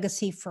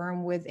legacy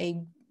firm with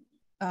a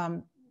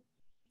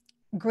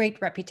great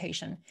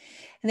reputation.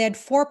 And they had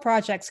 4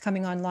 projects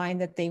coming online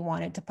that they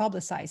wanted to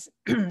publicize.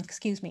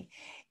 Excuse me.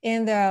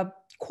 In the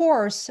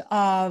course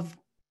of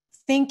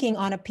thinking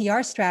on a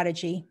PR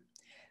strategy,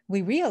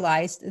 we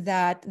realized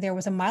that there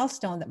was a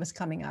milestone that was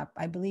coming up.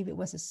 I believe it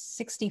was the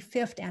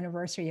 65th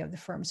anniversary of the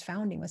firm's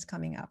founding was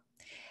coming up.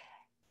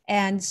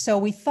 And so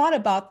we thought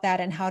about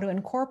that and how to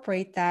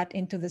incorporate that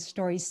into the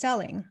story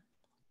selling.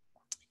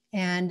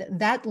 And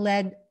that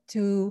led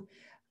to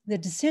the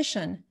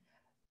decision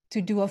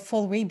to do a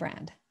full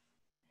rebrand.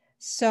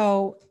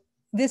 So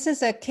this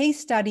is a case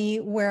study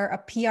where a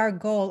PR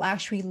goal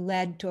actually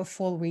led to a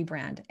full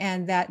rebrand,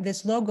 and that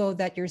this logo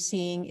that you're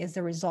seeing is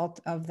the result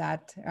of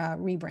that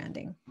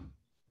rebranding.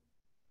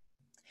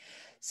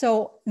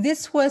 So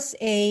this was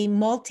a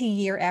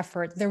multi-year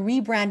effort. The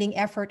rebranding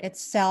effort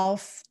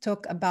itself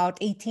took about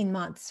 18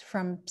 months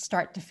from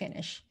start to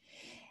finish,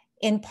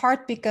 in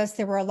part because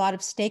there were a lot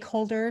of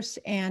stakeholders,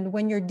 and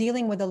when you're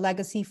dealing with a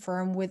legacy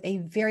firm with a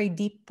very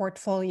deep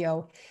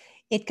portfolio,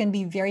 it can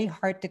be very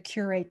hard to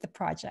curate the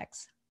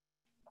projects.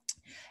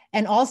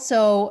 And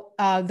also,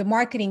 the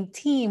marketing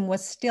team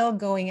was still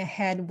going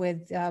ahead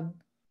with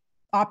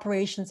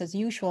operations as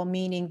usual,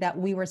 meaning that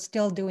we were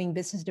still doing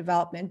business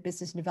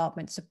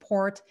development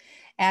support,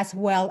 as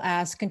well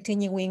as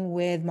continuing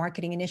with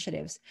marketing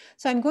initiatives.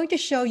 So I'm going to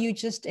show you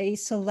just a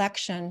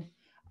selection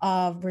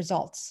of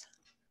results.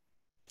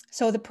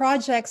 So the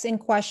projects in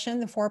question,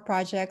 the 4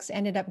 projects,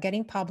 ended up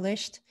getting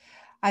published.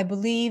 I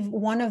believe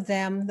one of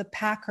them, the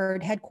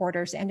Packard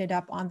headquarters, ended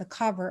up on the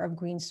cover of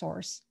Green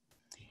Source.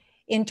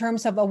 In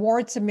terms of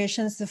award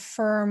submissions, the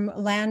firm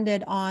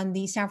landed on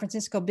the San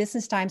Francisco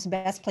Business Times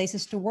Best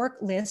Places to Work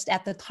list.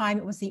 At the time,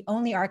 it was the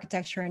only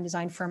architecture and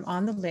design firm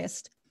on the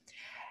list.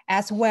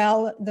 As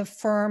well, the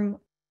firm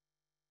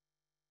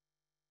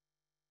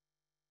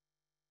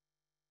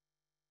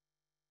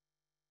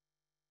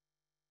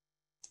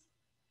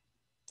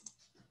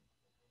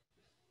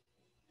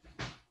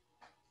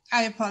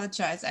I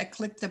apologize. I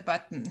clicked the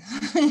button.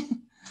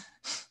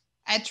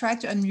 I tried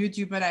to unmute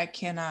you, but I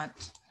cannot.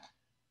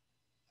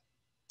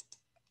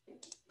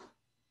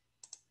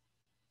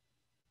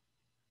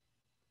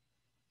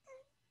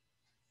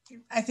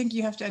 I think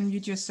you have to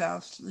unmute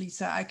yourself,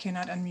 Lisa. I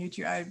cannot unmute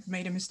you. I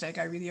made a mistake.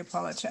 I really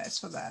apologize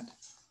for that.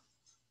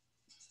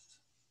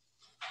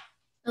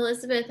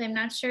 Elisabeth, I'm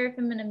not sure if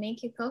I'm going to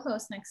make you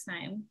co-host next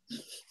time.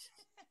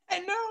 I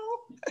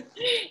know.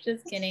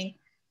 Just kidding.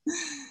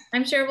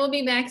 I'm sure we'll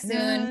be back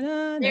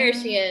soon. There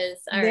she is.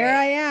 All there right.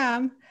 I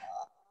am.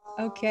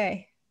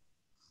 Okay.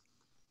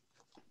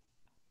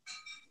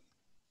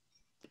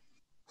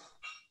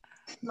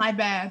 My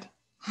bad.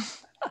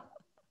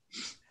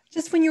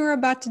 Just when you were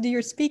about to do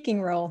your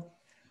speaking role.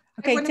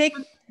 Okay, take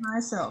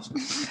myself.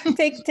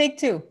 take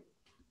 2.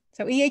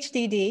 So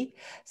EHDD.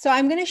 So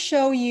I'm going to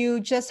show you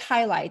just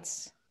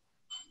highlights.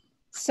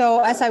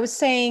 So as I was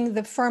saying,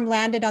 the firm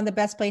landed on the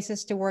Best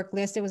Places to Work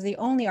list. It was the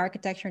only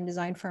architecture and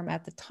design firm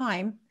at the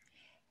time.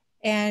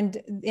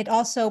 And it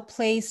also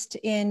placed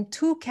in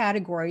 2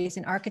 categories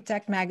in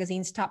Architect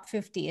Magazine's top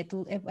 50.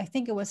 I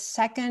think it was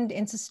 2nd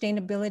in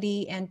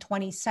sustainability and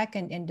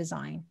 22nd in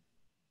design.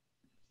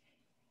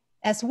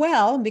 As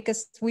well,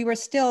 because we were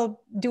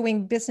still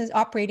doing business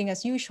operating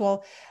as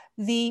usual,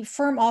 the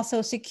firm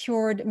also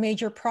secured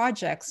major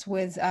projects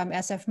with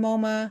SF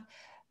MoMA,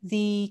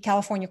 the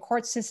California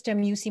court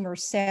system, UC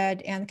Merced,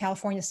 and the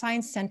California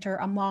Science Center,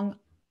 among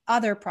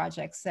other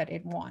projects that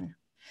it won.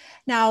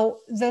 Now,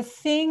 the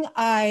thing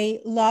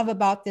I love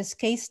about this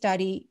case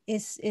study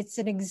is it's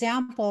an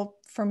example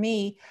for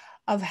me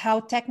of how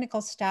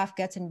technical staff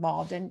gets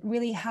involved and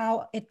really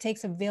how it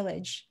takes a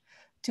village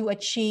to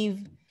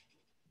achieve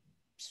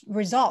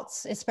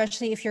results,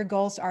 especially if your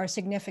goals are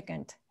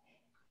significant.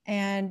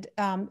 And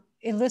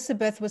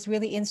Elisabeth was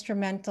really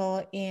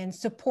instrumental in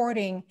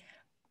supporting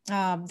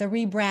the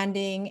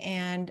rebranding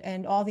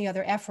and all the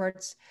other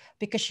efforts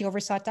because she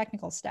oversaw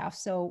technical staff.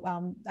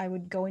 So I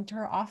would go into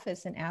her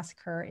office and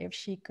ask her if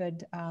she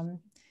could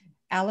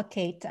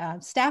allocate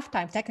staff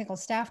time, technical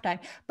staff time.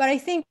 But I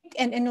think,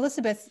 and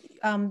Elisabeth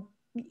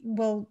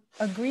will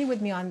agree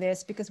with me on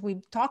this because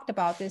we've talked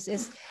about this,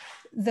 is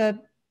the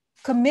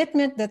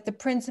commitment that the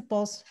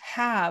principals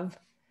have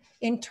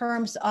in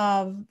terms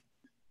of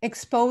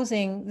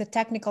exposing the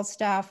technical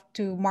staff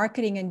to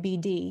marketing and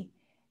BD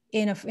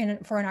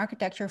for an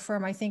architecture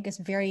firm, I think is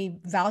very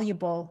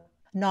valuable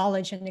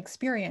knowledge and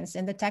experience.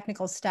 And the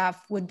technical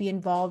staff would be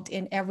involved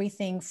in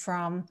everything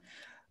from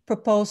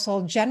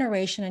proposal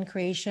generation and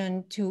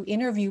creation to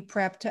interview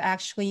prep to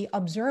actually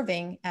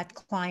observing at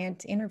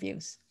client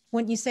interviews.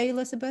 Wouldn't you say,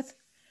 Elisabeth?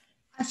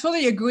 I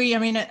fully agree. I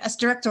mean, as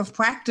director of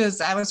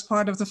practice, I was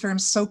part of the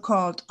firm's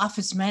so-called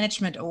office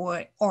management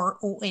or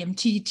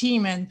OMT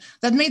team, and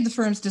that made the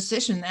firm's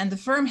decision. And the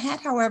firm had,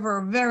 however,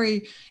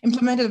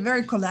 implemented a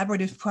very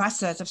collaborative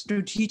process of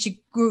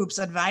strategic groups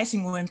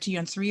advising OMT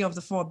on 3 of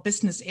the 4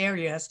 business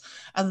areas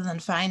other than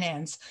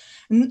finance.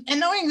 And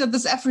knowing that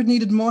this effort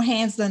needed more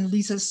hands than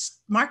Lisa's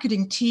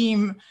marketing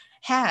team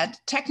had,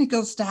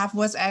 technical staff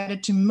was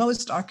added to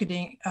most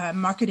marketing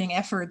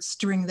efforts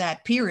during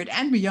that period.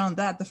 And beyond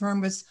that, the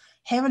firm was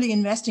heavily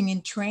investing in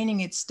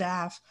training its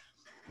staff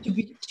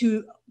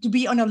to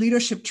be on a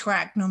leadership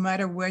track, no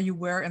matter where you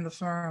were in the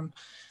firm.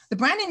 The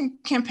branding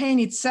campaign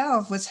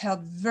itself was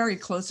held very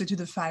closely to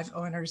the 5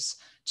 owners'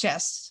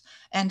 chests,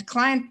 and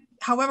client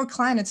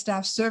and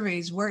staff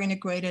surveys were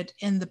integrated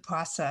in the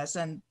process.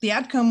 And the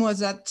outcome was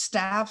that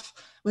staff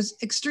was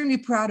extremely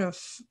proud of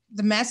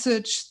the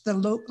message, the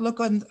look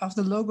of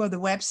the logo,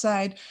 the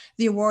website,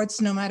 the awards,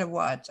 no matter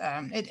what.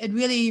 It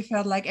really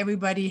felt like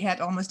everybody had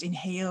almost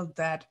inhaled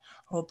that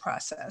whole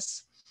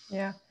process.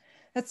 Yeah,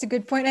 that's a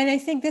good point. And I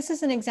think this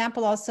is an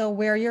example also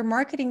where your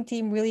marketing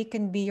team really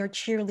can be your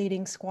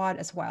cheerleading squad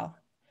as well.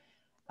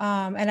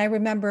 And I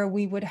remember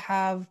we would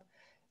have,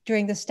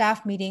 during the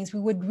staff meetings, we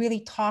would really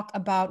talk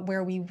about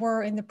where we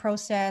were in the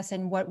process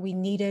and what we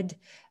needed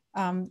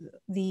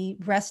the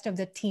rest of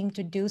the team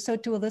to do. So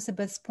to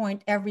Elisabeth's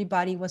point,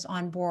 everybody was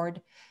on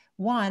board,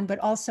 but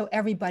also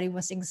everybody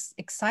was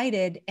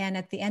excited and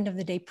at the end of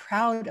the day,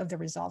 proud of the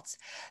results.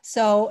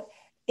 So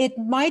it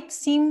might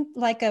seem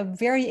like a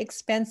very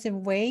expensive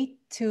way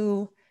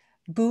to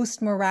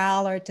boost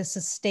morale or to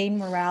sustain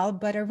morale,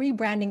 but a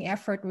rebranding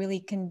effort really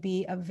can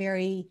be a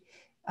very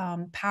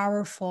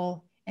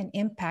powerful and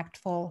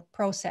impactful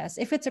process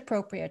if it's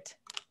appropriate.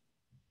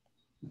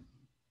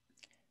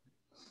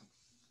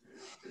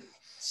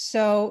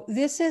 So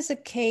this is a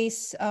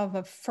case of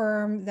a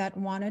firm that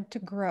wanted to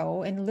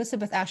grow, and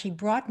Elisabeth actually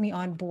brought me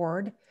on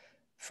board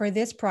for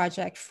this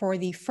project for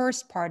the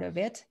first part of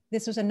it.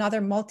 This was another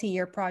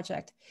multi-year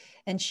project,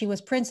 and she was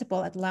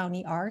principal at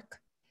Lowney Arc.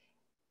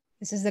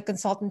 This is the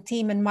consultant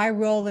team, and my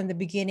role in the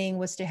beginning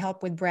was to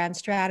help with brand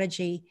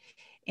strategy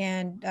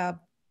and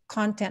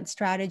content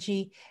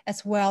strategy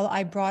as well.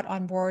 I brought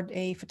on board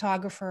a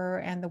photographer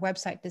and the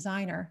website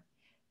designer.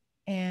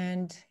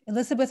 And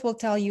Elisabeth will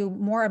tell you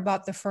more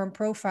about the firm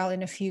profile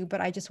in a few,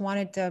 but I just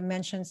wanted to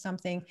mention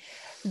something.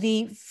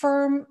 The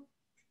firm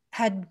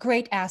had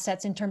great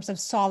assets in terms of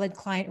solid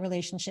client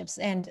relationships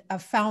and a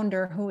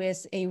founder who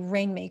is a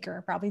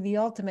rainmaker, probably the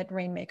ultimate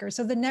rainmaker.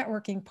 So the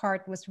networking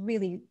part was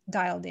really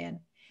dialed in.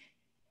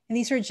 And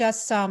these are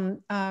just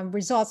some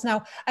results.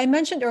 Now, I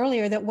mentioned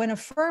earlier that when a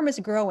firm is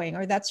growing,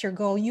 or that's your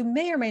goal, you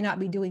may or may not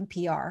be doing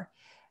PR.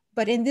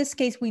 But in this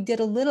case, we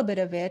did a little bit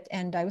of it,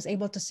 and I was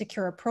able to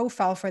secure a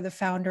profile for the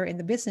founder in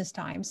the Business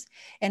Times.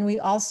 And we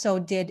also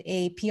did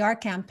a PR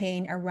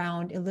campaign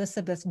around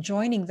Elisabeth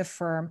joining the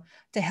firm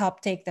to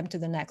help take them to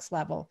the next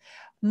level.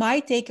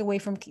 My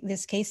takeaway from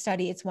this case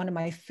study, it's one of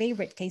my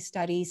favorite case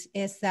studies,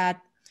 is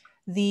that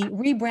the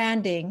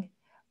rebranding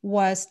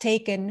was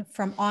taken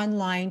from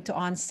online to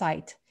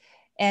on-site.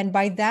 And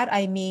by that,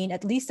 I mean,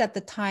 at least at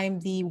the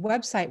time the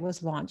website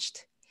was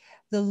launched,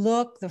 the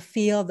look, the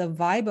feel, the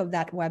vibe of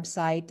that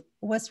website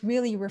was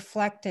really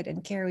reflected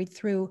and carried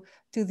through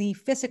to the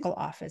physical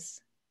office.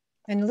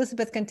 And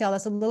Elisabeth can tell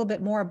us a little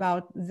bit more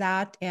about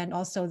that and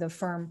also the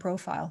firm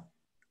profile.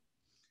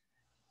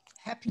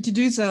 Happy to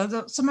do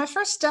so. So my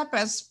first step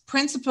as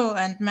principal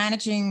and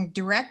managing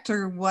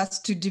director was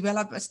to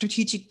develop a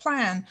strategic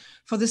plan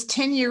for this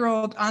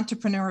 10-year-old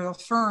entrepreneurial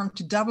firm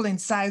to double in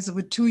size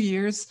over 2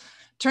 years,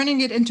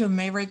 turning it into a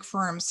maverick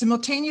firm.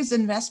 Simultaneous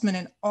investment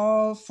in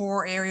all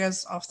 4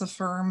 areas of the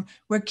firm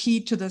were key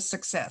to the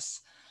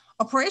success.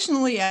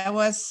 Operationally, I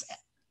was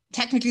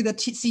technically the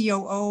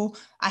COO.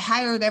 I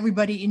hired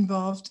everybody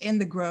involved in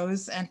the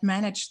growth and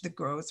managed the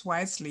growth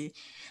wisely.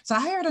 So I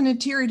hired an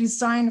interior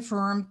design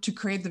firm to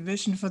create the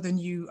vision for the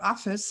new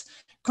office,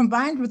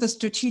 combined with a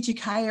strategic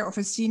hire of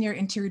a senior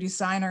interior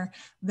designer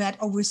that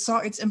oversaw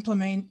its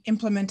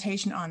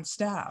implementation on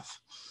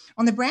staff.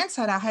 On the brand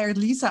side, I hired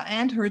Lisa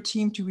and her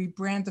team to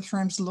rebrand the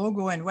firm's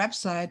logo and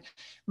website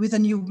with a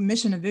new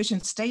mission and vision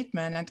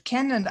statement. And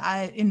Ken and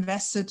I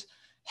invested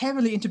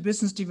heavily into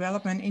business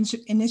development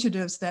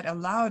initiatives that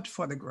allowed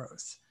for the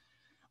growth.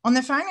 On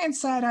the finance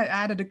side, I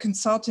added a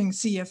consulting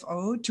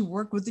CFO to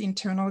work with the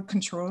internal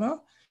controller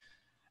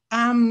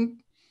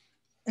and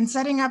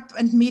setting up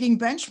and meeting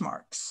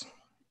benchmarks.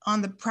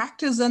 On the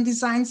practice and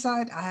design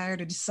side, I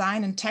hired a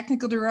design and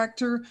technical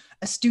director,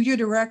 a studio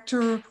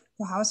director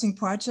for housing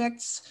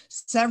projects,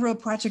 several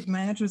project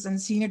managers and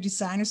senior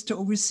designers to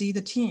oversee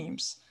the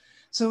teams.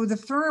 So the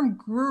firm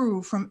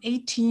grew from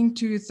 18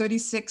 to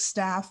 36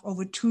 staff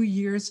over 2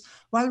 years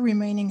while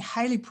remaining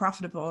highly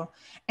profitable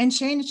and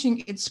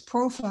changing its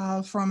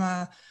profile from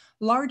a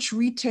large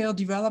retail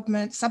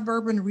development,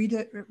 suburban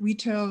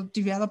retail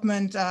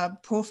development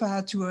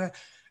profile to a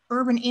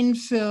urban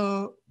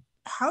infill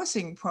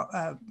housing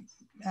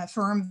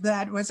firm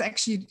that was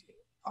actually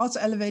also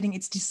elevating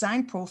its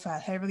design profile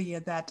heavily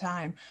at that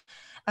time.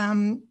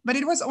 But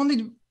it was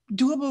only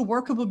doable,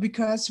 workable,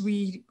 because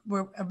we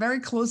were a very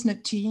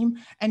close-knit team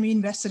and we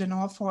invested in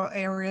all 4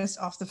 areas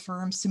of the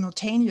firm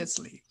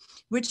simultaneously,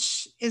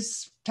 which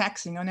is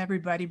taxing on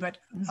everybody, but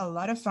a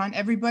lot of fun.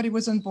 Everybody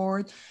was on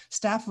board.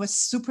 Staff was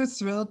super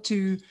thrilled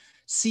to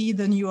see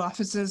the new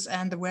offices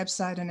and the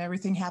website and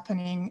everything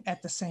happening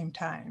at the same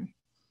time.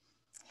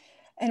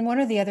 And one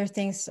of the other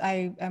things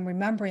I am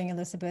remembering,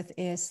 Elisabeth,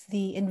 is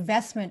the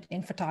investment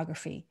in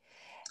photography.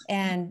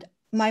 And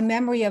my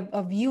memory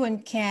of you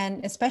and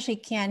Ken, especially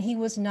Ken, he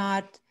was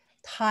not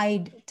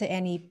tied to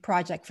any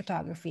project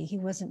photography. He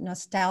wasn't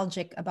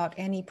nostalgic about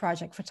any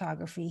project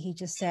photography. He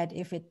just said,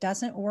 if it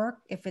doesn't work,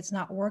 if it's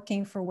not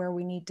working for where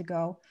we need to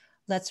go,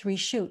 let's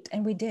reshoot.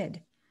 And we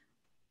did.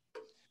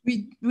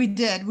 We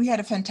did. We had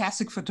a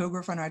fantastic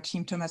photographer on our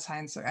team, Thomas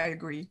Heinzer. I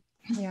agree.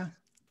 Yeah.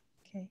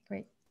 Okay,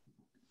 great.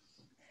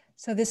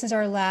 So this is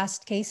our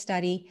last case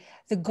study.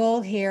 The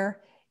goal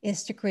here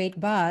is to create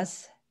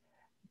buzz,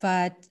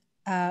 but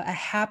a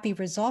happy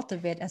result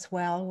of it as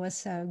well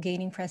was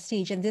gaining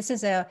prestige. And this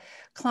is a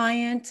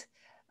client,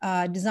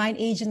 design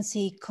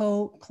agency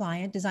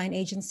co-client. Design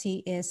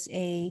agency is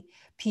a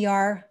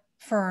PR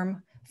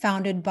firm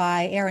founded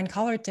by Erin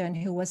Cullerton,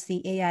 who was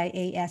the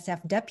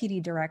AIASF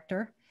deputy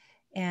director.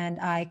 And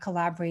I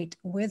collaborate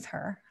with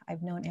her.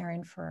 I've known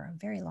Erin for a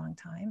very long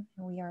time,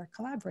 and we are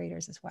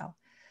collaborators as well.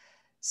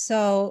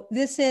 So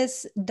this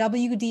is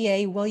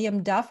WDA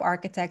William Duff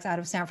Architects out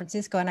of San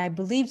Francisco. And I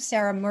believe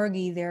Sarah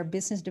Murgy, their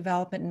business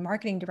development and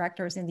marketing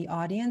director, is in the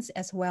audience,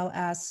 as well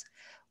as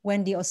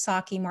Wendy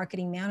Osaki,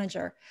 marketing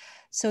manager.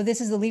 So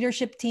this is the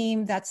leadership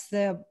team. That's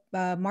the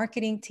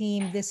marketing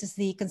team. This is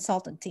the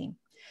consultant team.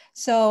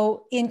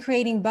 So in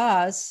creating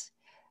buzz,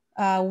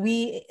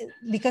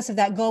 because of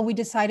that goal, we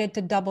decided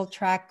to double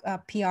track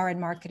PR and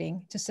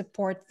marketing to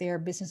support their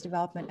business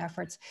development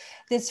efforts.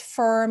 This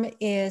firm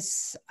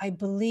is, I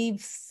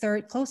believe,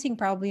 closing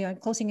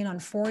in on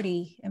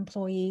 40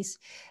 employees.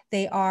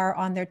 They are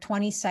on their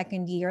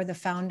 22nd year. The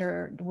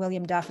founder,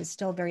 William Duff, is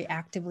still very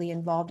actively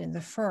involved in the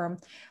firm,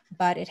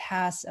 but it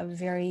has a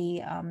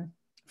very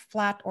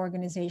flat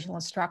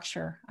organizational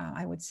structure,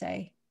 I would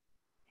say.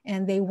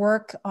 And they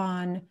work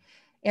on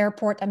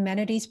airport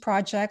amenities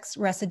projects,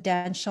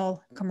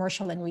 residential,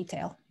 commercial, and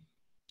retail.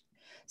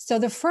 So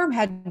the firm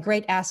had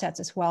great assets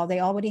as well. They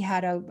already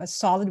had a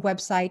solid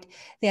website.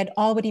 They had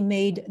already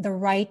made the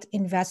right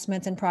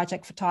investments in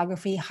project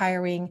photography,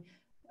 hiring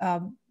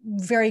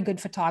very good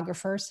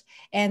photographers.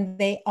 And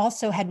they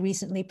also had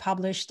recently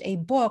published a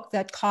book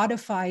that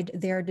codified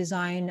their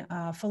design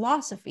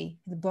philosophy.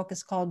 The book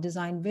is called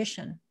Design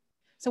Vision.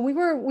 So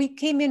we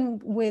came in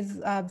with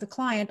the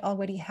client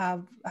already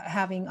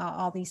having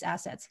all these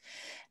assets.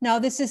 Now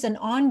this is an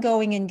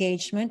ongoing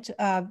engagement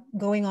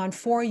going on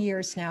 4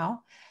 years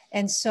now.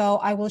 And so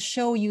I will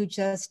show you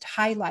just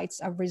highlights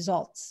of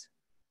results.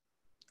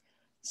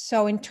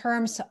 So in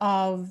terms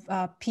of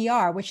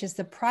PR, which is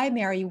the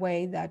primary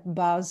way that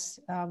buzz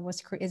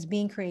is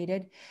being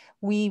created,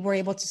 we were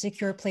able to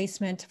secure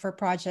placement for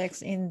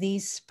projects in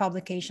these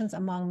publications,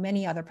 among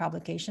many other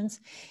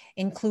publications,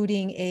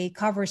 including a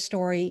cover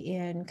story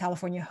in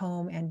California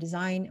Home and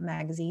Design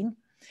magazine.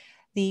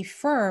 The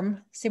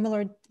firm,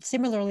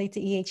 similarly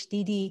to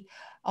EHDD,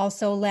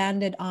 also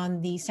landed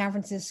on the San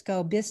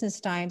Francisco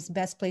Business Times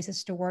Best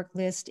Places to Work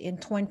list in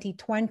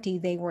 2020.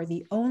 They were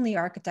the only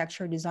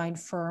architecture design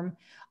firm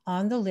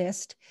on the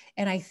list,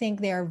 and I think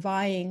they are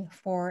vying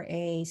for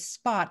a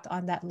spot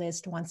on that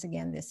list once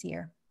again this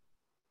year.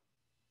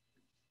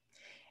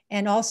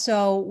 And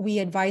also, we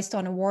advised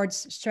on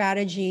awards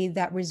strategy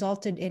that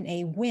resulted in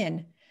a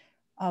win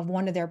of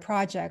one of their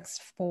projects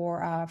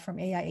from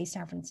AIA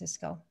San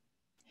Francisco.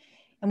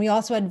 And we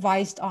also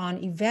advised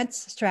on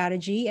events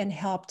strategy and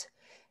helped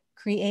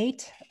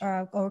create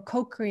or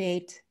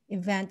co-create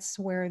events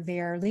where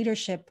their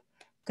leadership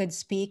could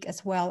speak,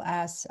 as well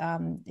as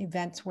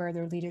events where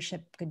their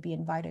leadership could be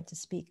invited to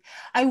speak.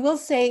 I will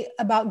say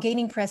about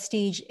gaining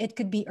prestige, it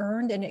could be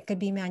earned and it could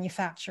be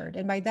manufactured.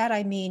 And by that,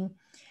 I mean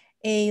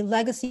a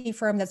legacy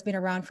firm that's been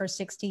around for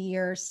 60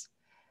 years,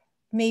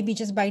 maybe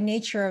just by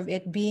nature of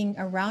it being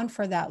around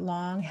for that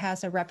long,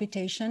 has a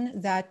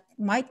reputation that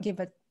might give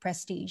it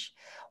prestige.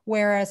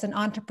 Whereas an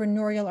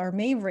entrepreneurial or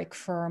maverick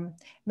firm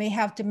may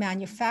have to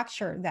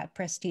manufacture that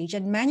prestige.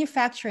 And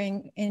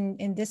manufacturing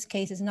in this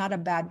case is not a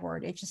bad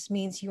word. It just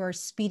means you're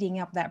speeding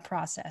up that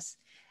process.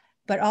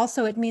 But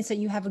also it means that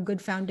you have a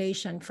good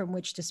foundation from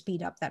which to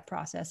speed up that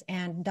process.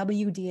 And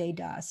WDA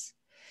does.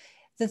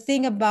 The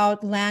thing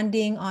about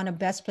landing on a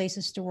best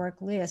places to work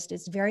list,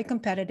 it's very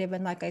competitive.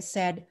 And like I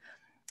said,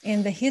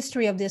 in the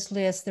history of this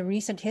list, the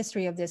recent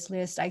history of this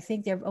list, I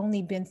think there have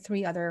only been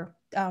 3 other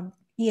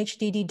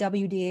EHDD,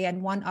 WDA,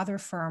 and 1 other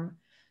firm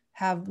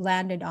have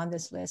landed on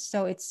this list.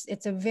 So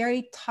it's a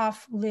very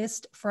tough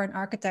list for an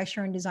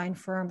architecture and design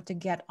firm to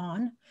get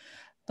on.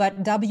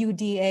 But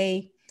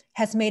WDA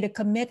has made a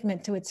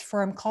commitment to its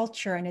firm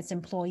culture and its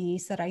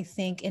employees that I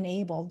think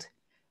enabled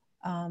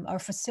or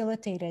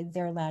facilitated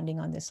their landing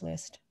on this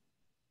list.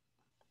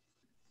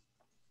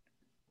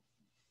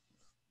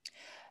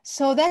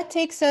 So that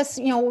takes us,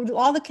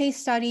 all the case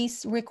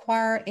studies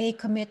require a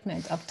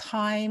commitment of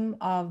time,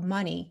 of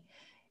money.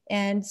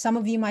 And some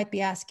of you might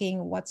be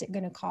asking, what's it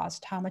going to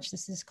cost? How much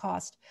does this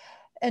cost?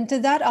 And to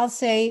that, I'll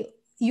say,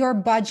 your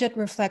budget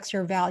reflects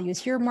your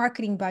values. Your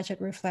marketing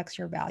budget reflects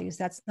your values.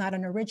 That's not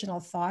an original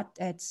thought.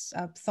 It's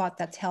a thought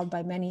that's held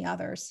by many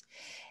others.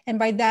 And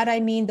by that, I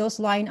mean those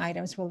line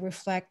items will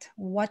reflect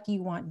what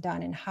you want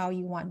done and how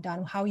you want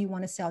done, how you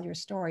want to sell your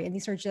story. And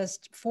these are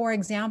just 4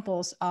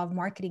 examples of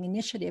marketing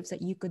initiatives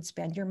that you could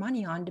spend your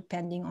money on,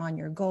 depending on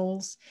your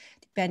goals,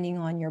 depending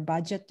on your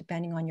budget,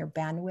 depending on your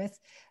bandwidth,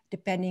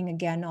 depending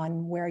again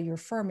on where your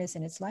firm is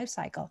in its life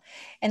cycle.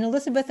 And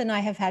Elisabeth and I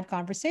have had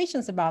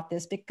conversations about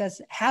this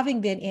because having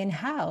been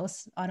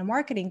in-house on a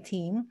marketing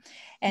team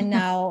and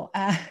now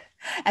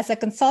as a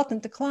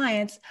consultant to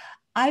clients,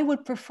 I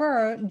would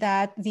prefer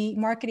that the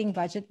marketing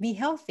budget be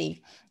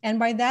healthy. And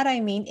by that,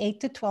 I mean 8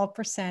 to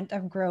 12%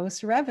 of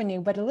gross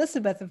revenue. But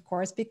Elisabeth, of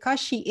course,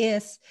 because she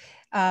is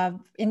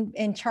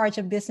in charge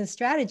of business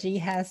strategy,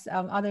 has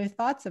other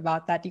thoughts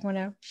about that. Do you want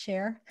to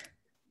share?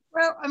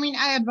 Well, I mean,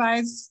 I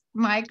advise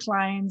my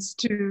clients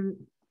to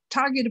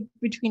target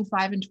between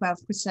 5 and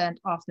 12%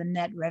 of the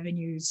net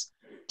revenues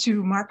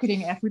to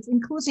marketing efforts,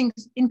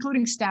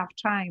 including staff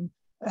time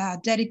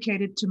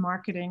dedicated to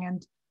marketing.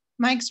 And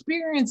my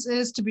experience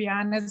is, to be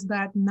honest,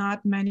 that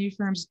not many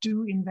firms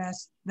do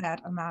invest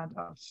that amount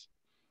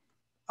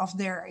of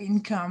their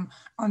income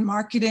on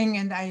marketing,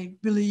 and I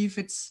believe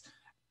it's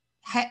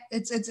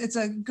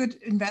a good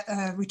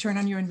return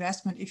on your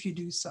investment if you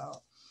do so.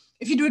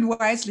 If you do it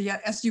wisely,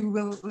 as you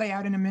will lay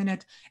out in a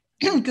minute,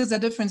 because there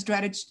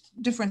are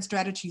different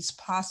strategies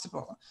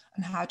possible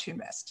on how to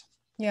invest.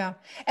 Yeah,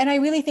 and I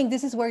really think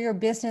this is where your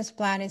business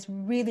plan is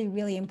really,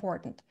 really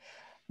important,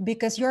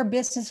 because your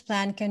business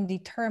plan can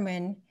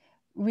determine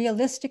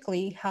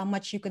realistically how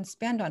much you can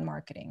spend on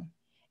marketing.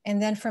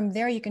 And then from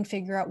there, you can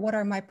figure out, what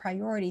are my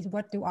priorities?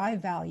 What do I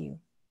value?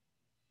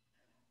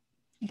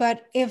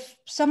 But if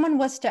someone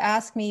was to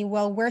ask me,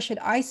 well, where should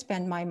I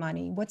spend my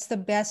money? What's the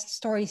best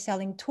story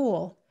selling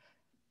tool?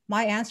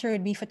 My answer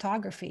would be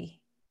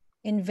photography.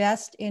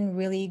 Invest in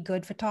really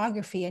good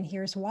photography. And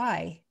here's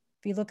why.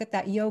 If you look at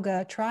that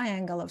yoga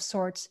triangle of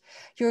sorts,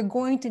 you're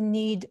going to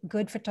need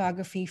good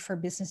photography for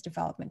business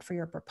development, for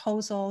your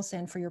proposals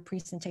and for your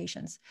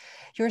presentations.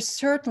 You're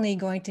certainly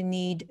going to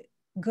need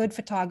good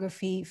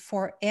photography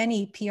for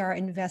any PR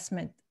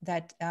investment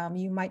that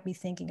you might be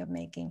thinking of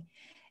making.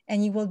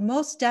 And you will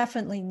most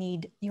definitely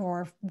need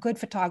your good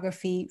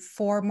photography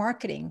for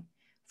marketing,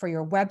 for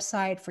your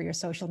website, for your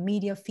social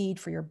media feed,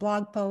 for your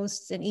blog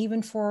posts, and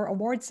even for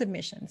award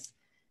submissions.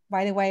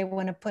 By the way, I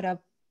want to put a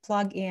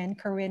plug in.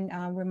 Corinne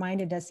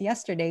reminded us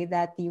yesterday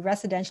that the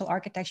Residential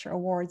Architecture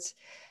Awards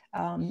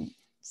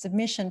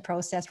submission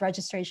process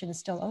registration is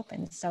still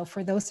open. So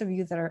for those of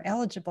you that are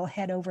eligible,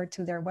 head over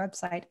to their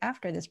website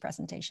after this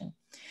presentation.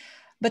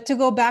 But to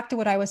go back to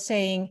what I was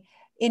saying,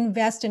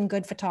 invest in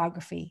good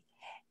photography.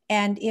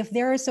 And if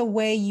there is a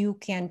way you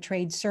can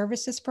trade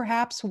services,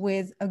 perhaps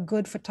with a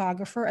good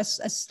photographer,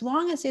 as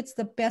long as it's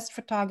the best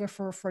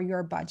photographer for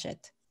your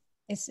budget,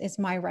 is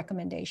my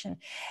recommendation.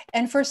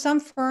 And for some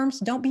firms,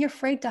 don't be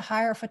afraid to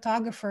hire a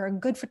photographer, a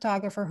good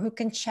photographer who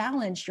can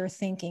challenge your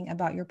thinking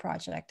about your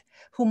project,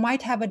 who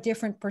might have a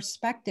different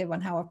perspective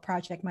on how a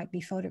project might be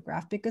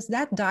photographed, because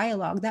that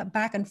dialogue, that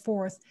back and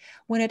forth,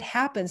 when it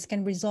happens,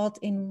 can result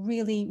in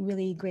really,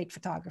 really great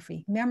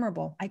photography,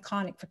 memorable,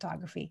 iconic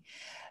photography.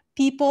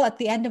 People at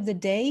the end of the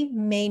day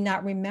may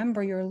not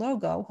remember your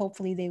logo,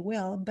 hopefully they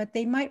will, but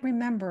they might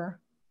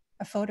remember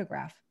a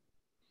photograph.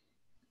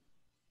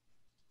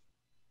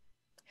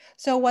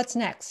 So what's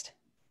next?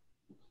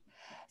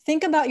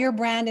 Think about your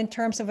brand in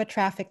terms of a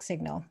traffic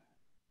signal.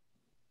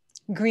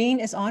 Green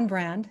is on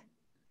brand.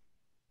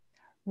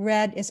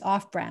 Red is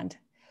off brand.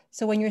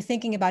 So when you're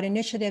thinking about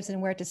initiatives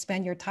and where to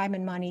spend your time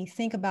and money,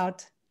 think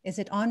about, is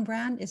it on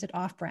brand? Is it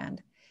off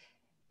brand?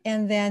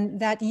 And then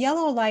that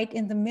yellow light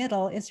in the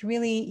middle is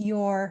really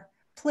your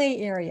play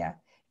area,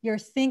 your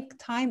think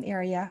time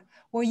area,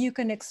 where you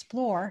can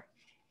explore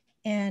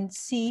and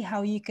see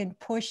how you can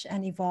push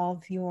and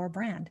evolve your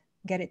brand,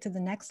 get it to the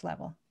next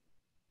level.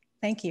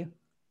 Thank you.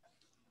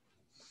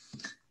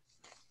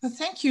 Well,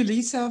 thank you,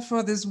 Lisa,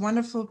 for this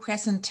wonderful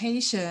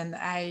presentation.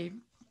 I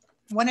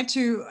wanted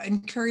to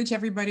encourage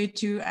everybody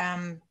to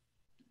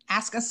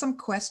ask us some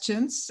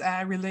questions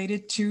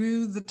related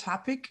to the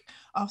topic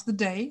of the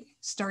day,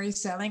 story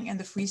selling and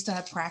the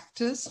freestyle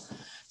practice,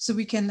 so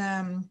we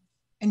can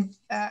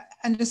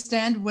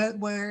understand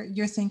where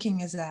your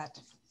thinking is at.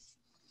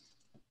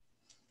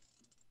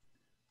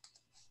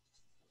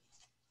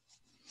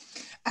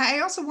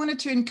 I also wanted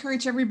to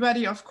encourage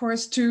everybody, of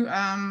course, to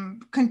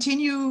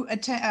continue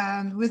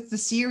with the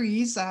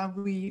series.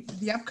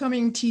 The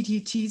upcoming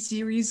TTT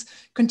series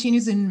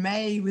continues in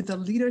May with a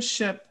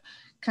leadership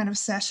kind of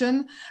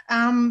session.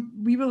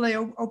 We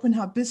will open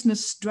how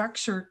business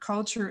structure,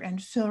 culture,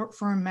 and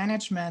firm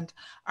management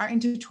are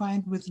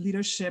intertwined with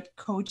leadership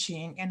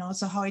coaching, and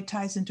also how it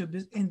ties into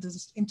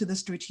the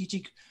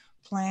strategic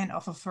plan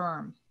of a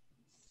firm.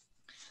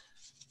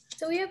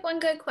 So we have one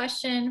good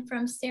question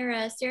from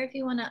Sarah. Sarah, if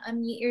you want to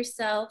unmute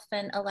yourself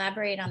and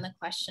elaborate on the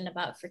question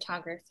about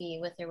photography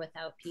with or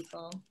without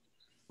people.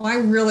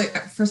 Well,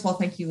 first of all,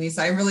 thank you,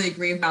 Lisa. I really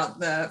agree about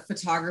the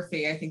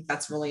photography. I think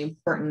that's really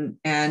important.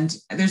 And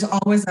there's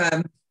always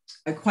a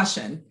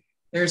question.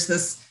 There's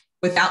this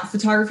without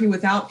photography,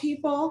 without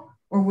people,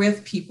 or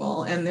with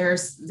people. And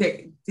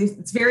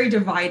it's very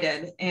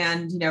divided.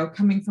 And,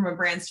 coming from a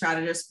brand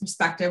strategist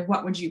perspective,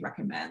 what would you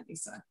recommend,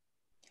 Lisa?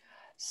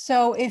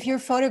 So if you're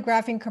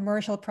photographing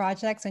commercial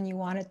projects and you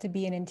want it to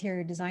be an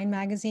interior design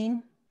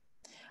magazine,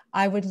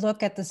 I would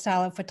look at the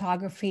style of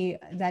photography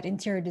that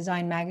Interior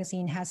Design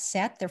Magazine has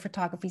set, their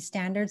photography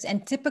standards.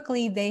 And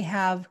typically they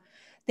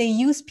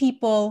use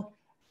people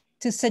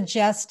to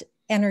suggest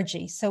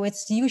energy. So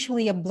it's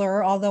usually a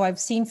blur, although I've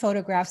seen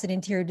photographs in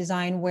interior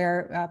design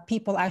where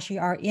people actually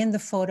are in the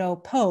photo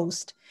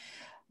post.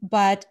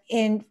 But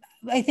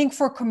I think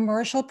for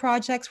commercial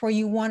projects where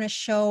you want to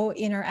show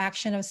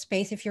interaction of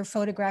space, if you're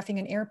photographing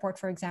an airport,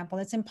 for example,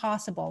 it's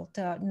impossible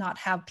to not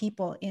have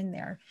people in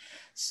there.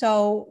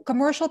 So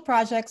commercial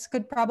projects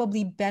could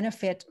probably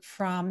benefit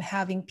from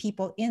having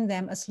people in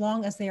them as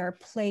long as they are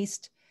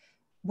placed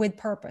with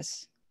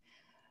purpose.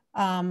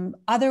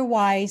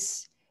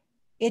 Otherwise,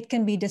 it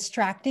can be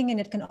distracting, and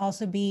it can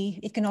also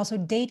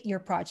date your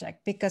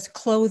project, because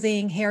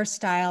clothing,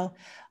 hairstyle,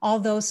 all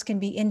those can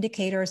be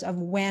indicators of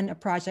when a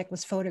project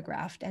was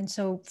photographed. And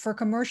so for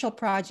commercial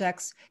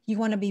projects, you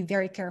want to be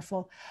very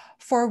careful.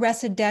 For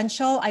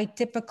residential, I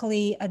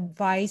typically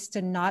advise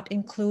to not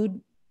include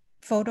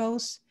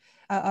photos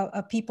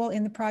of people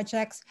in the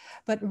projects,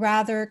 but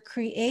rather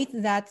create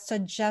that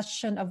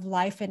suggestion of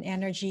life and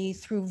energy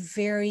through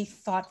very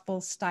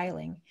thoughtful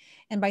styling.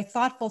 And by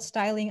thoughtful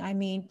styling, I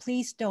mean,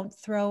 please don't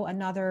throw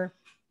another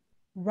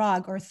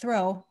rug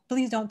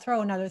please don't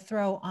throw another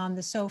throw on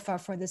the sofa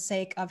for the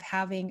sake of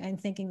having and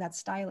thinking that's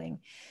styling.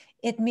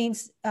 It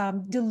means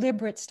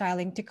deliberate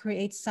styling to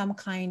create some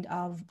kind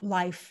of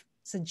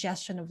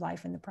suggestion of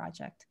life in the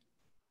project.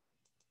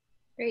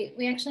 Great.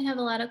 We actually have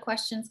a lot of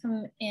questions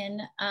come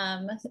in.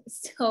 And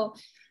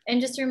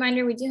just a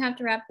reminder, we do have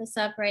to wrap this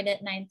up right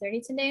at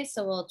 9:30 today,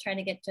 so we'll try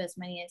to get to as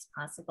many as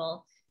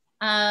possible.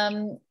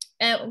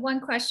 One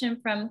question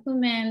from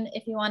Human,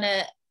 if you want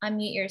to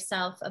unmute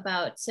yourself,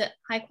 about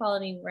high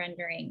quality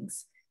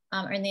renderings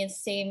are in the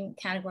same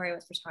category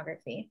with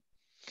photography.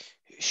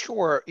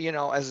 Sure.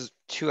 As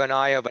to an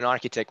eye of an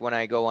architect, when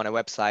I go on a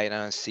website and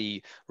I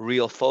see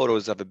real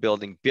photos of a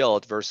building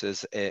built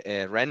versus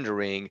a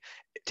rendering,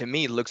 to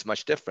me it looks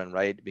much different,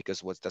 right?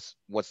 Because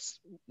what's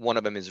one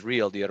of them is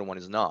real, the other one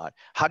is not.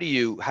 How do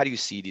you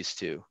see these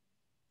two?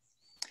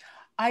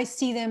 I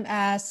see them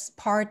as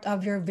part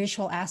of your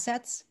visual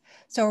assets.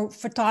 So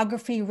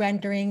photography,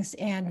 renderings,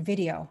 and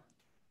video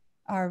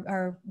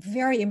are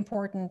very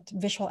important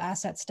visual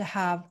assets to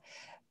have,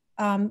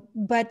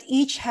 but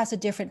each has a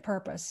different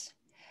purpose.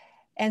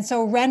 And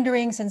so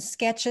renderings and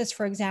sketches,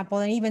 for example,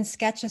 and even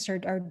sketches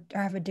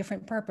have a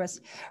different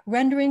purpose.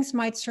 Renderings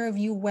might serve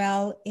you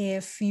well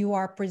if you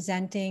are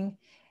presenting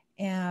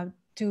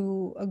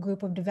to a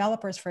group of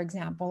developers, for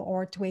example,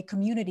 or to a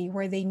community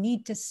where they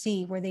need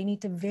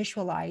to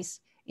visualize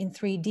in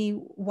 3D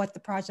what the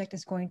project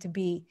is going to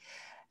be.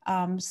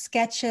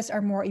 Sketches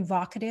are more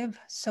evocative,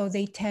 so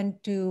they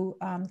tend to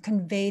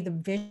convey the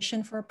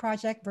vision for a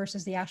project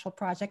versus the actual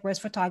project, whereas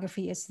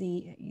photography is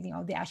the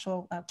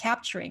actual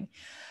capturing.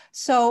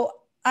 So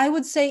I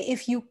would say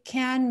if you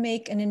can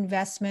make an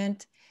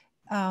investment,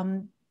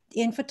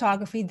 in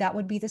photography, that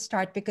would be the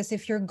start, because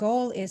if your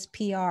goal is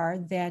PR,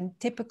 then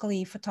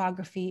typically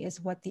photography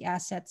is what the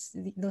assets,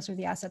 those are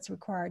the assets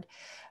required.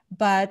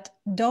 But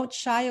don't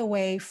shy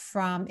away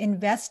from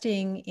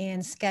investing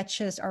in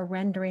sketches or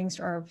renderings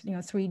or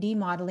 3D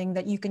modeling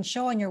that you can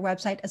show on your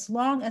website, as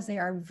long as they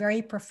are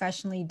very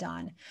professionally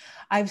done.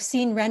 I've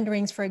seen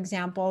renderings, for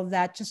example,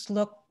 that just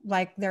look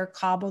like they're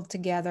cobbled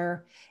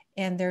together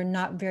and they're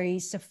not very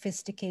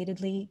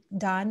sophisticatedly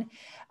done.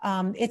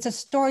 It's a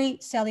story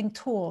selling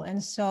tool.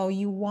 And so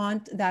you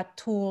want that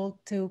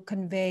tool to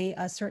convey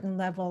a certain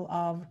level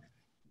of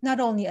not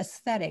only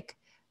aesthetic,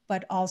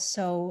 but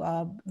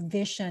also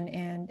vision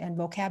and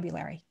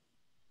vocabulary.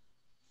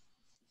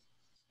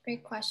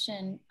 Great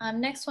question.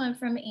 Next one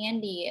from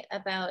Andy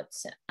about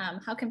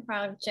how can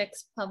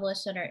projects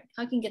publish it, or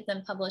how can get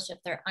them published if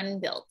they're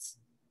unbuilt?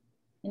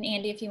 And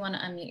Andy, if you want to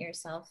unmute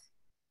yourself.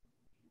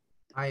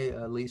 Hi,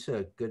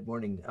 Lisa. Good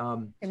morning.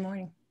 Good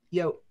morning.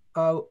 Yeah,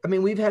 I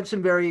mean, we've had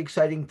some very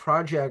exciting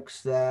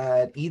projects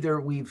that either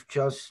we've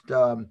just,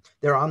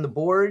 they're on the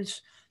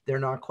boards, they're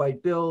not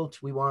quite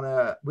built. We want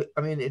to,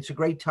 I mean, it's a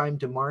great time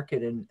to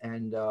market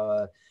and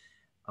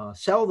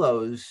sell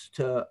those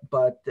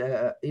but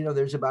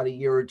there's about a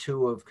year or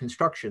two of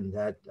construction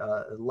that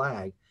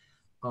lag.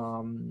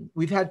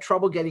 We've had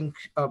trouble getting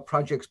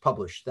projects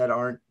published that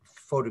aren't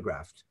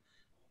photographed.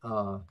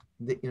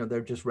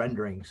 They're just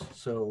renderings.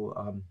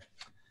 So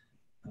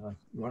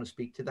you want to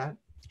speak to that?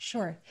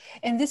 Sure.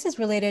 And this is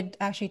related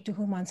actually to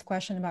Human's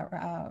question about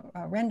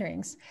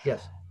renderings.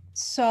 Yes.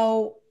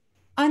 So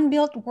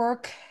unbuilt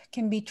work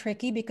can be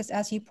tricky because,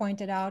 as you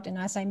pointed out, and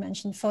as I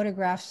mentioned,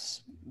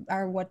 photographs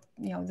are what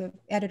the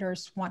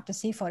editors want to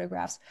see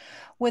photographs.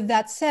 With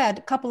that said,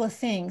 a couple of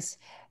things.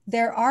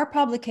 There are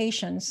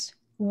publications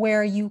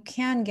where you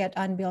can get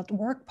unbuilt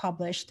work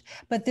published,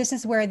 but this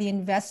is where the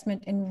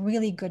investment in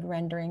really good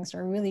renderings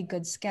or really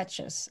good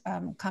sketches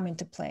come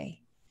into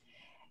play.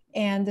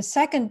 And the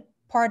second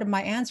part of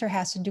my answer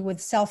has to do with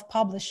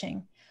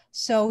self-publishing.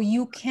 So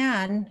you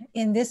can,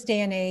 in this day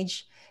and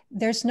age,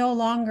 there's no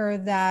longer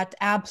that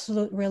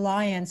absolute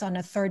reliance on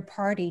a third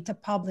party to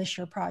publish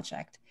your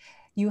project.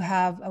 You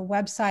have a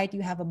website,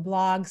 you have a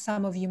blog,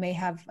 some of you may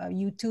have a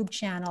YouTube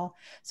channel.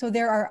 So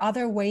there are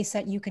other ways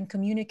that you can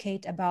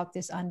communicate about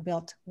this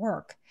unbuilt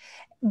work.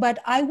 But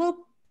I will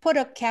put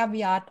a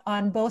caveat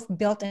on both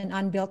built and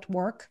unbuilt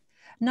work.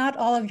 Not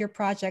all of your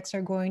projects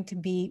are going to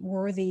be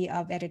worthy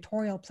of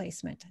editorial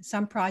placement.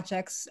 Some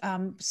projects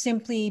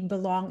simply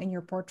belong in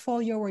your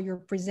portfolio where you're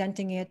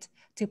presenting it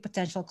to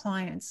potential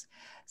clients.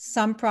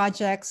 Some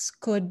projects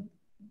could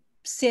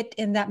sit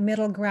in that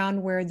middle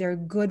ground where they're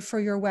good for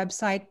your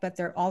website, but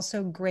they're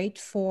also great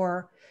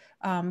for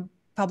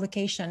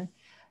publication.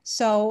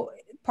 So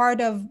part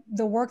of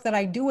the work that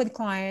I do with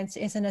clients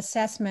is an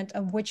assessment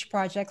of which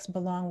projects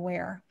belong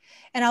where.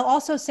 And I'll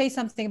also say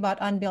something about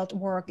unbuilt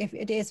work. If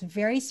it is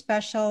very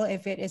special,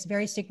 if it is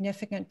very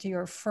significant to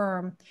your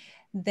firm,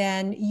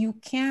 then you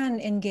can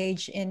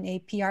engage in a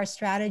PR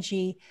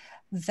strategy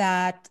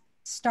that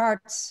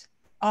starts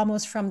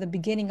almost from the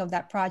beginning of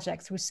that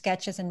project through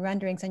sketches and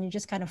renderings, and you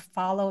just kind of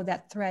follow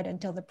that thread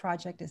until the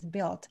project is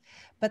built.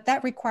 But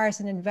that requires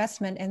an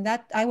investment, and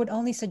that I would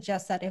only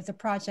suggest that if the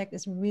project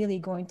is really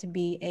going to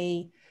be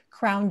a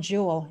crown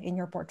jewel in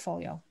your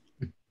portfolio.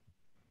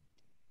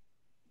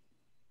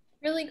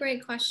 Really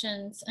great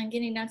questions. I'm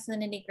getting down to the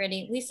nitty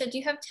gritty. Lisa, do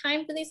you have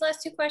time for these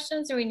last two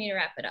questions, or we need to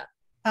wrap it up?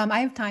 I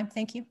have time,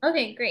 thank you.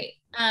 Okay, great.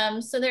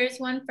 So there's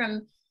one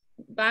from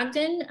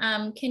Bogdan.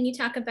 Can you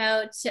talk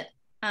about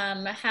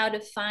how to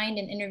find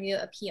and interview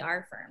a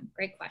PR firm?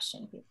 Great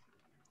question.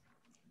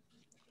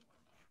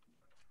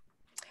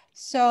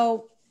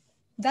 So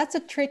that's a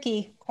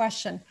tricky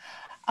question.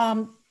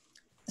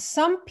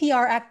 Some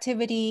PR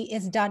activity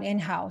is done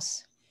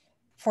in-house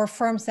for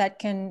firms that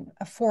can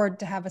afford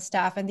to have a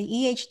staff. And the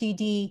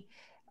EHDD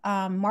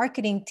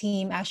marketing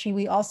team, actually,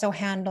 we also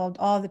handled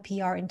all the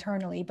PR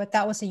internally, but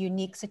that was a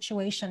unique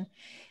situation.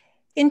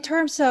 In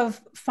terms of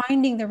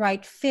finding the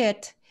right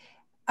fit,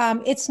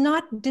 it's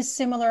not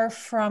dissimilar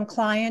from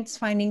clients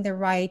finding the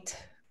right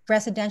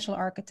residential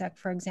architect,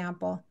 for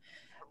example.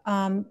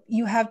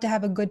 You have to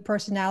have a good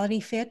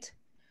personality fit.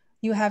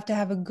 You have to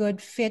have a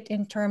good fit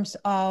in terms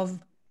of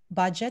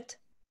budget,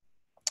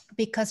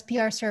 because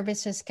PR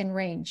services can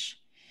range.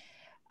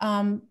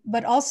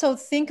 But also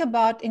think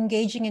about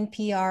engaging in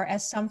PR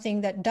as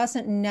something that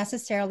doesn't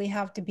necessarily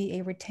have to be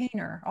a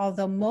retainer,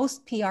 although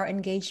most PR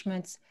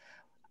engagements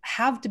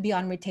have to be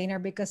on retainer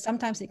because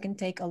sometimes it can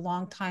take a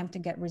long time to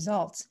get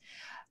results.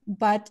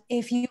 But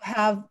if you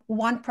have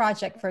one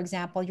project, for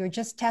example, you're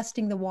just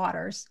testing the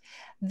waters,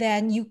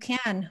 then you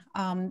can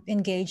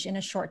engage in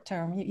a short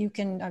term. You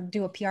can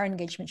do a PR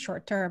engagement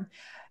short term.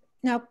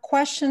 Now,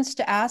 questions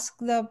to ask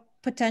the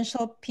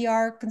potential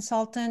PR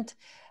consultant: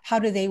 how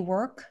do they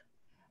work?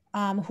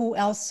 Who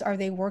else are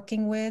they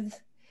working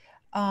with?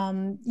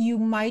 You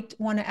might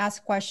want to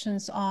ask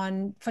questions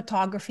on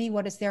photography.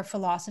 What is their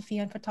philosophy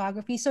on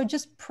photography? So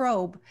just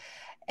probe.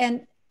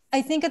 And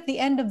I think at the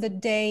end of the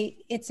day,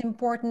 it's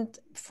important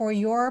for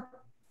your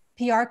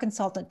PR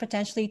consultant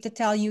potentially to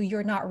tell you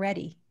you're not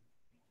ready.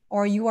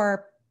 or you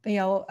are,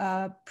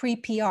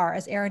 pre-PR,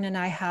 as Erin and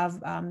I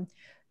have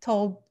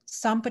told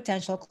some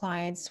potential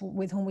clients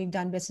with whom we've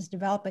done business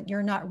development,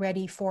 you're not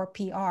ready for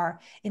PR.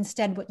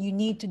 Instead, what you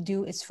need to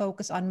do is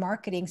focus on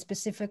marketing,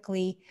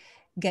 specifically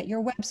get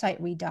your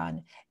website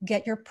redone,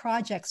 get your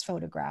projects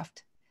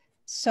photographed.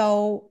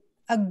 So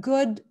a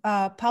good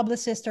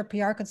publicist or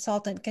PR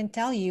consultant can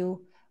tell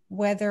you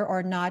whether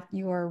or not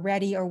you're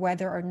ready, or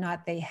whether or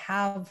not they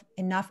have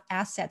enough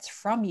assets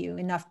from you,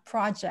 enough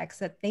projects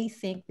that they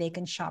think they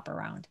can shop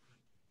around.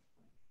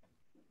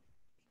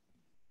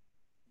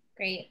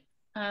 Great.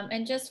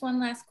 And just one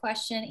last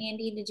question,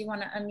 Andy, did you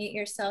want to unmute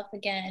yourself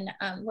again?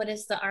 What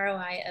is the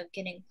ROI of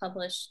getting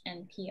published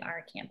in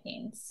PR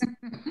campaigns?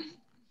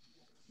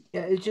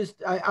 Yeah, it's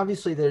just,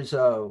 obviously there's a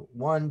 $1,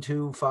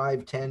 $2,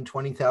 $5, $10,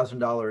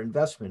 $20,000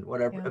 investment,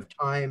 whatever, of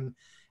time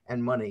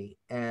and money.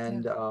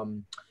 And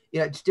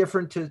it's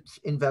different to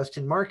invest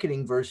in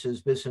marketing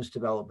versus business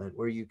development,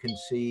 where you can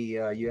see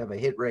you have a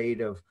hit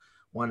rate of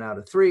 1 out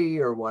of 3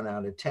 or 1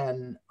 out of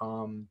 10.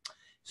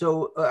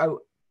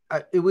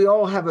 We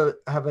all have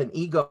an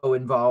ego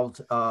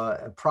involved,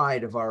 a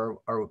pride of our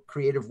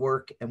creative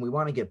work, and we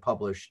want to get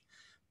published.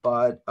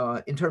 But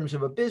in terms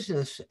of a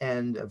business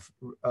and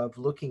of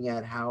looking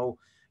at how,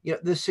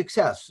 the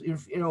success,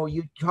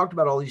 you talked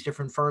about all these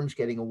different firms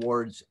getting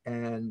awards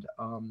and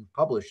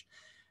published.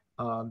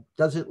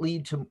 Does it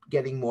lead to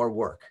getting more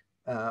work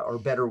or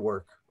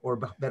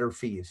better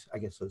fees? I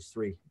guess those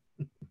 3.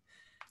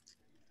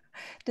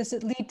 Does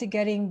it lead to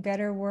getting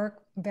better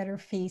work, better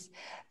fees?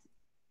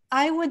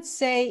 I would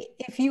say,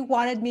 if you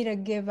wanted me to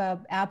give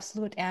an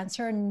absolute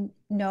answer,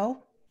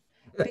 no,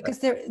 because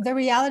the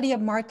reality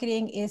of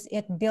marketing is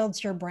it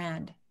builds your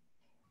brand.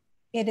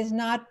 It is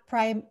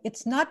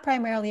it's not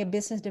primarily a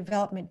business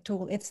development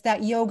tool. It's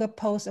that yoga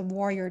pose of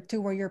warrior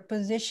 2, where you're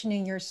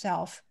positioning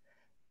yourself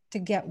to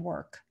get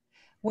work.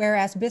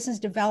 Whereas business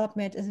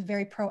development is a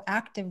very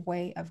proactive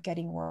way of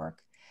getting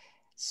work.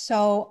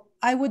 So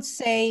I would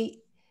say,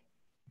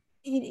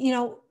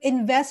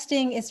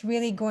 investing is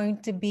really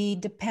going to be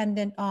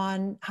dependent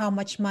on how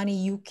much money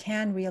you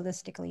can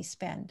realistically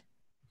spend.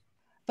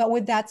 But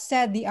with that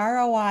said, the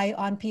ROI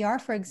on PR,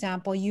 for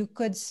example, you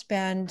could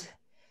spend,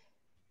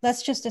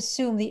 let's just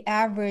assume the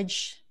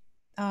average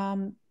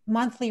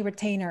monthly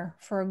retainer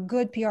for a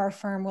good PR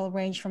firm will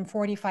range from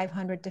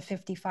 $4,500 to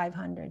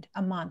 $5,500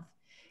 a month.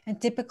 And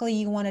typically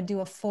you want to do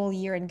a full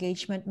year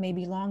engagement,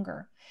 maybe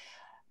longer.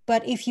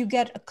 But if you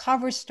get a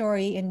cover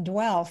story in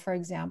Dwell, for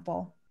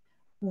example,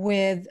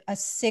 with a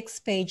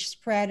 6-page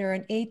spread or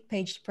an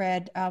 8-page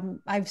spread,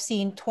 I've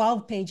seen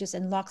 12 pages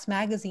in Lux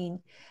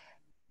magazine,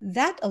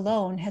 that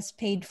alone has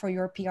paid for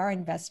your PR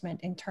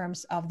investment in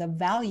terms of the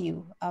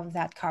value of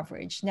that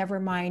coverage. Never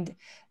mind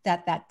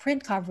that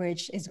print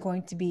coverage is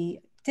going to be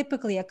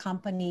typically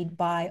accompanied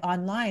by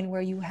online,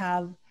 where you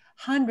have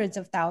hundreds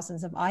of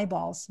thousands of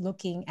eyeballs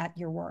looking at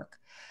your work.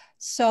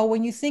 So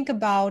when you think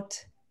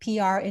about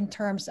PR in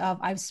terms of,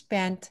 I've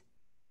spent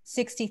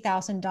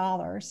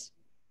 $60,000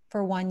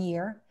 for 1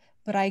 year,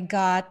 but I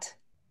got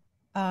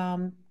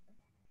 1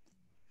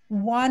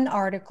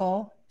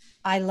 article,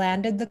 I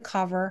landed the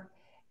cover,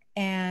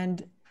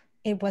 and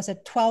it was a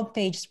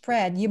 12-page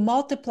spread. You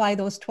multiply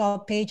those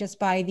 12 pages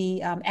by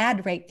the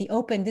ad rate, the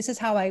open. This is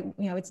how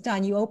it's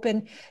done.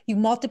 You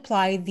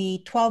multiply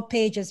the 12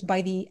 pages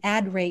by the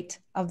ad rate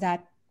of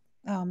that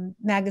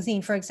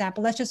magazine. For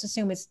example, let's just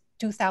assume it's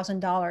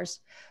 $2,000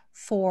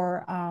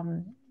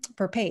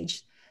 per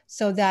page.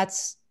 So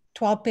that's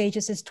 12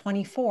 pages is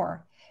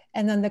 24.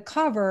 And then the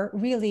cover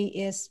really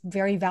is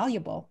very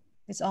valuable.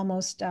 It's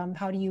almost,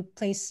 how do you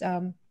place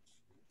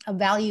a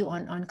value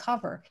on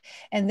cover?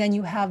 And then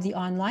you have the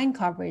online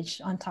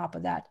coverage on top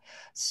of that.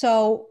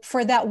 So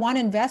for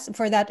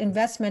that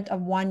investment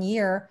of 1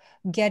 year,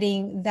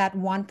 getting that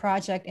one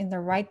project in the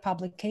right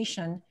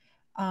publication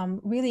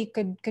really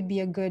could be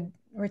a good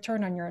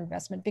return on your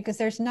investment, because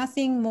there's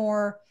nothing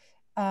more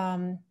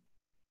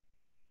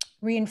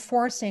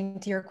reinforcing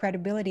to your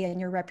credibility and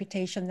your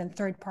reputation than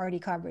third-party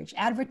coverage.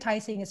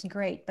 Advertising is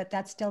great, but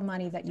that's still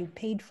money that you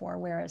paid for,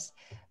 whereas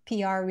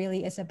PR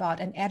really is about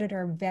an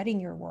editor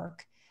vetting your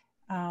work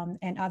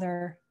and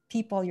other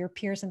people, your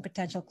peers and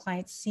potential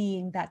clients,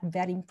 seeing that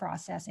vetting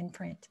process in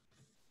print.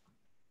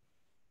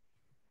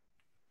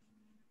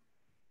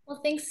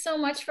 Well, thanks so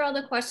much for all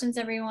the questions,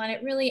 everyone.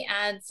 It really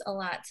adds a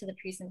lot to the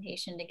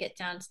presentation to get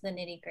down to the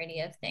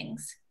nitty-gritty of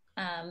things.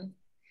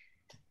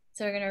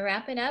 So we're going to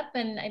wrap it up,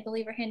 and I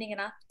believe we're handing it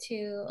off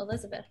to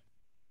Elisabeth.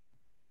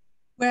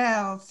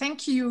 Well,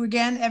 thank you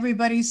again,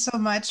 everybody, so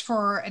much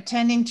for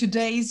attending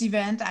today's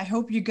event. I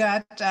hope you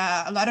got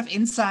a lot of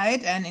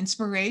insight and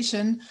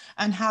inspiration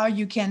on how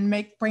you can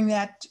make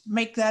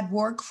that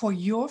work for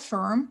your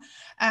firm.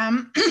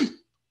 I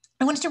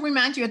wanted to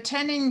remind you,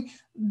 attending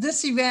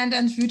this event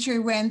and future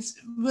events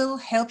will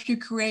help you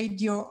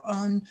create your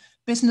own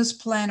business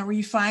plan or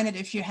refine it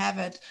if you have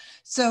it.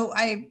 So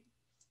I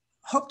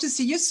hope to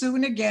see you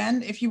soon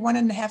again. If you want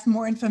to have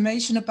more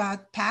information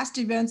about past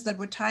events that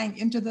were tying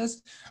into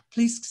this,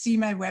 please see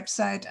my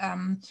website,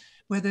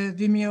 where the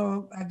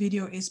Vimeo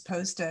video is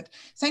posted.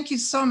 Thank you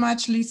so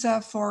much,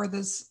 Lisa, for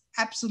this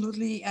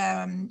absolutely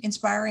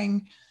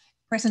inspiring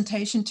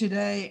presentation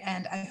today,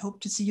 and I hope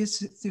to see you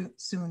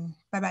soon.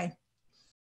 Bye-bye.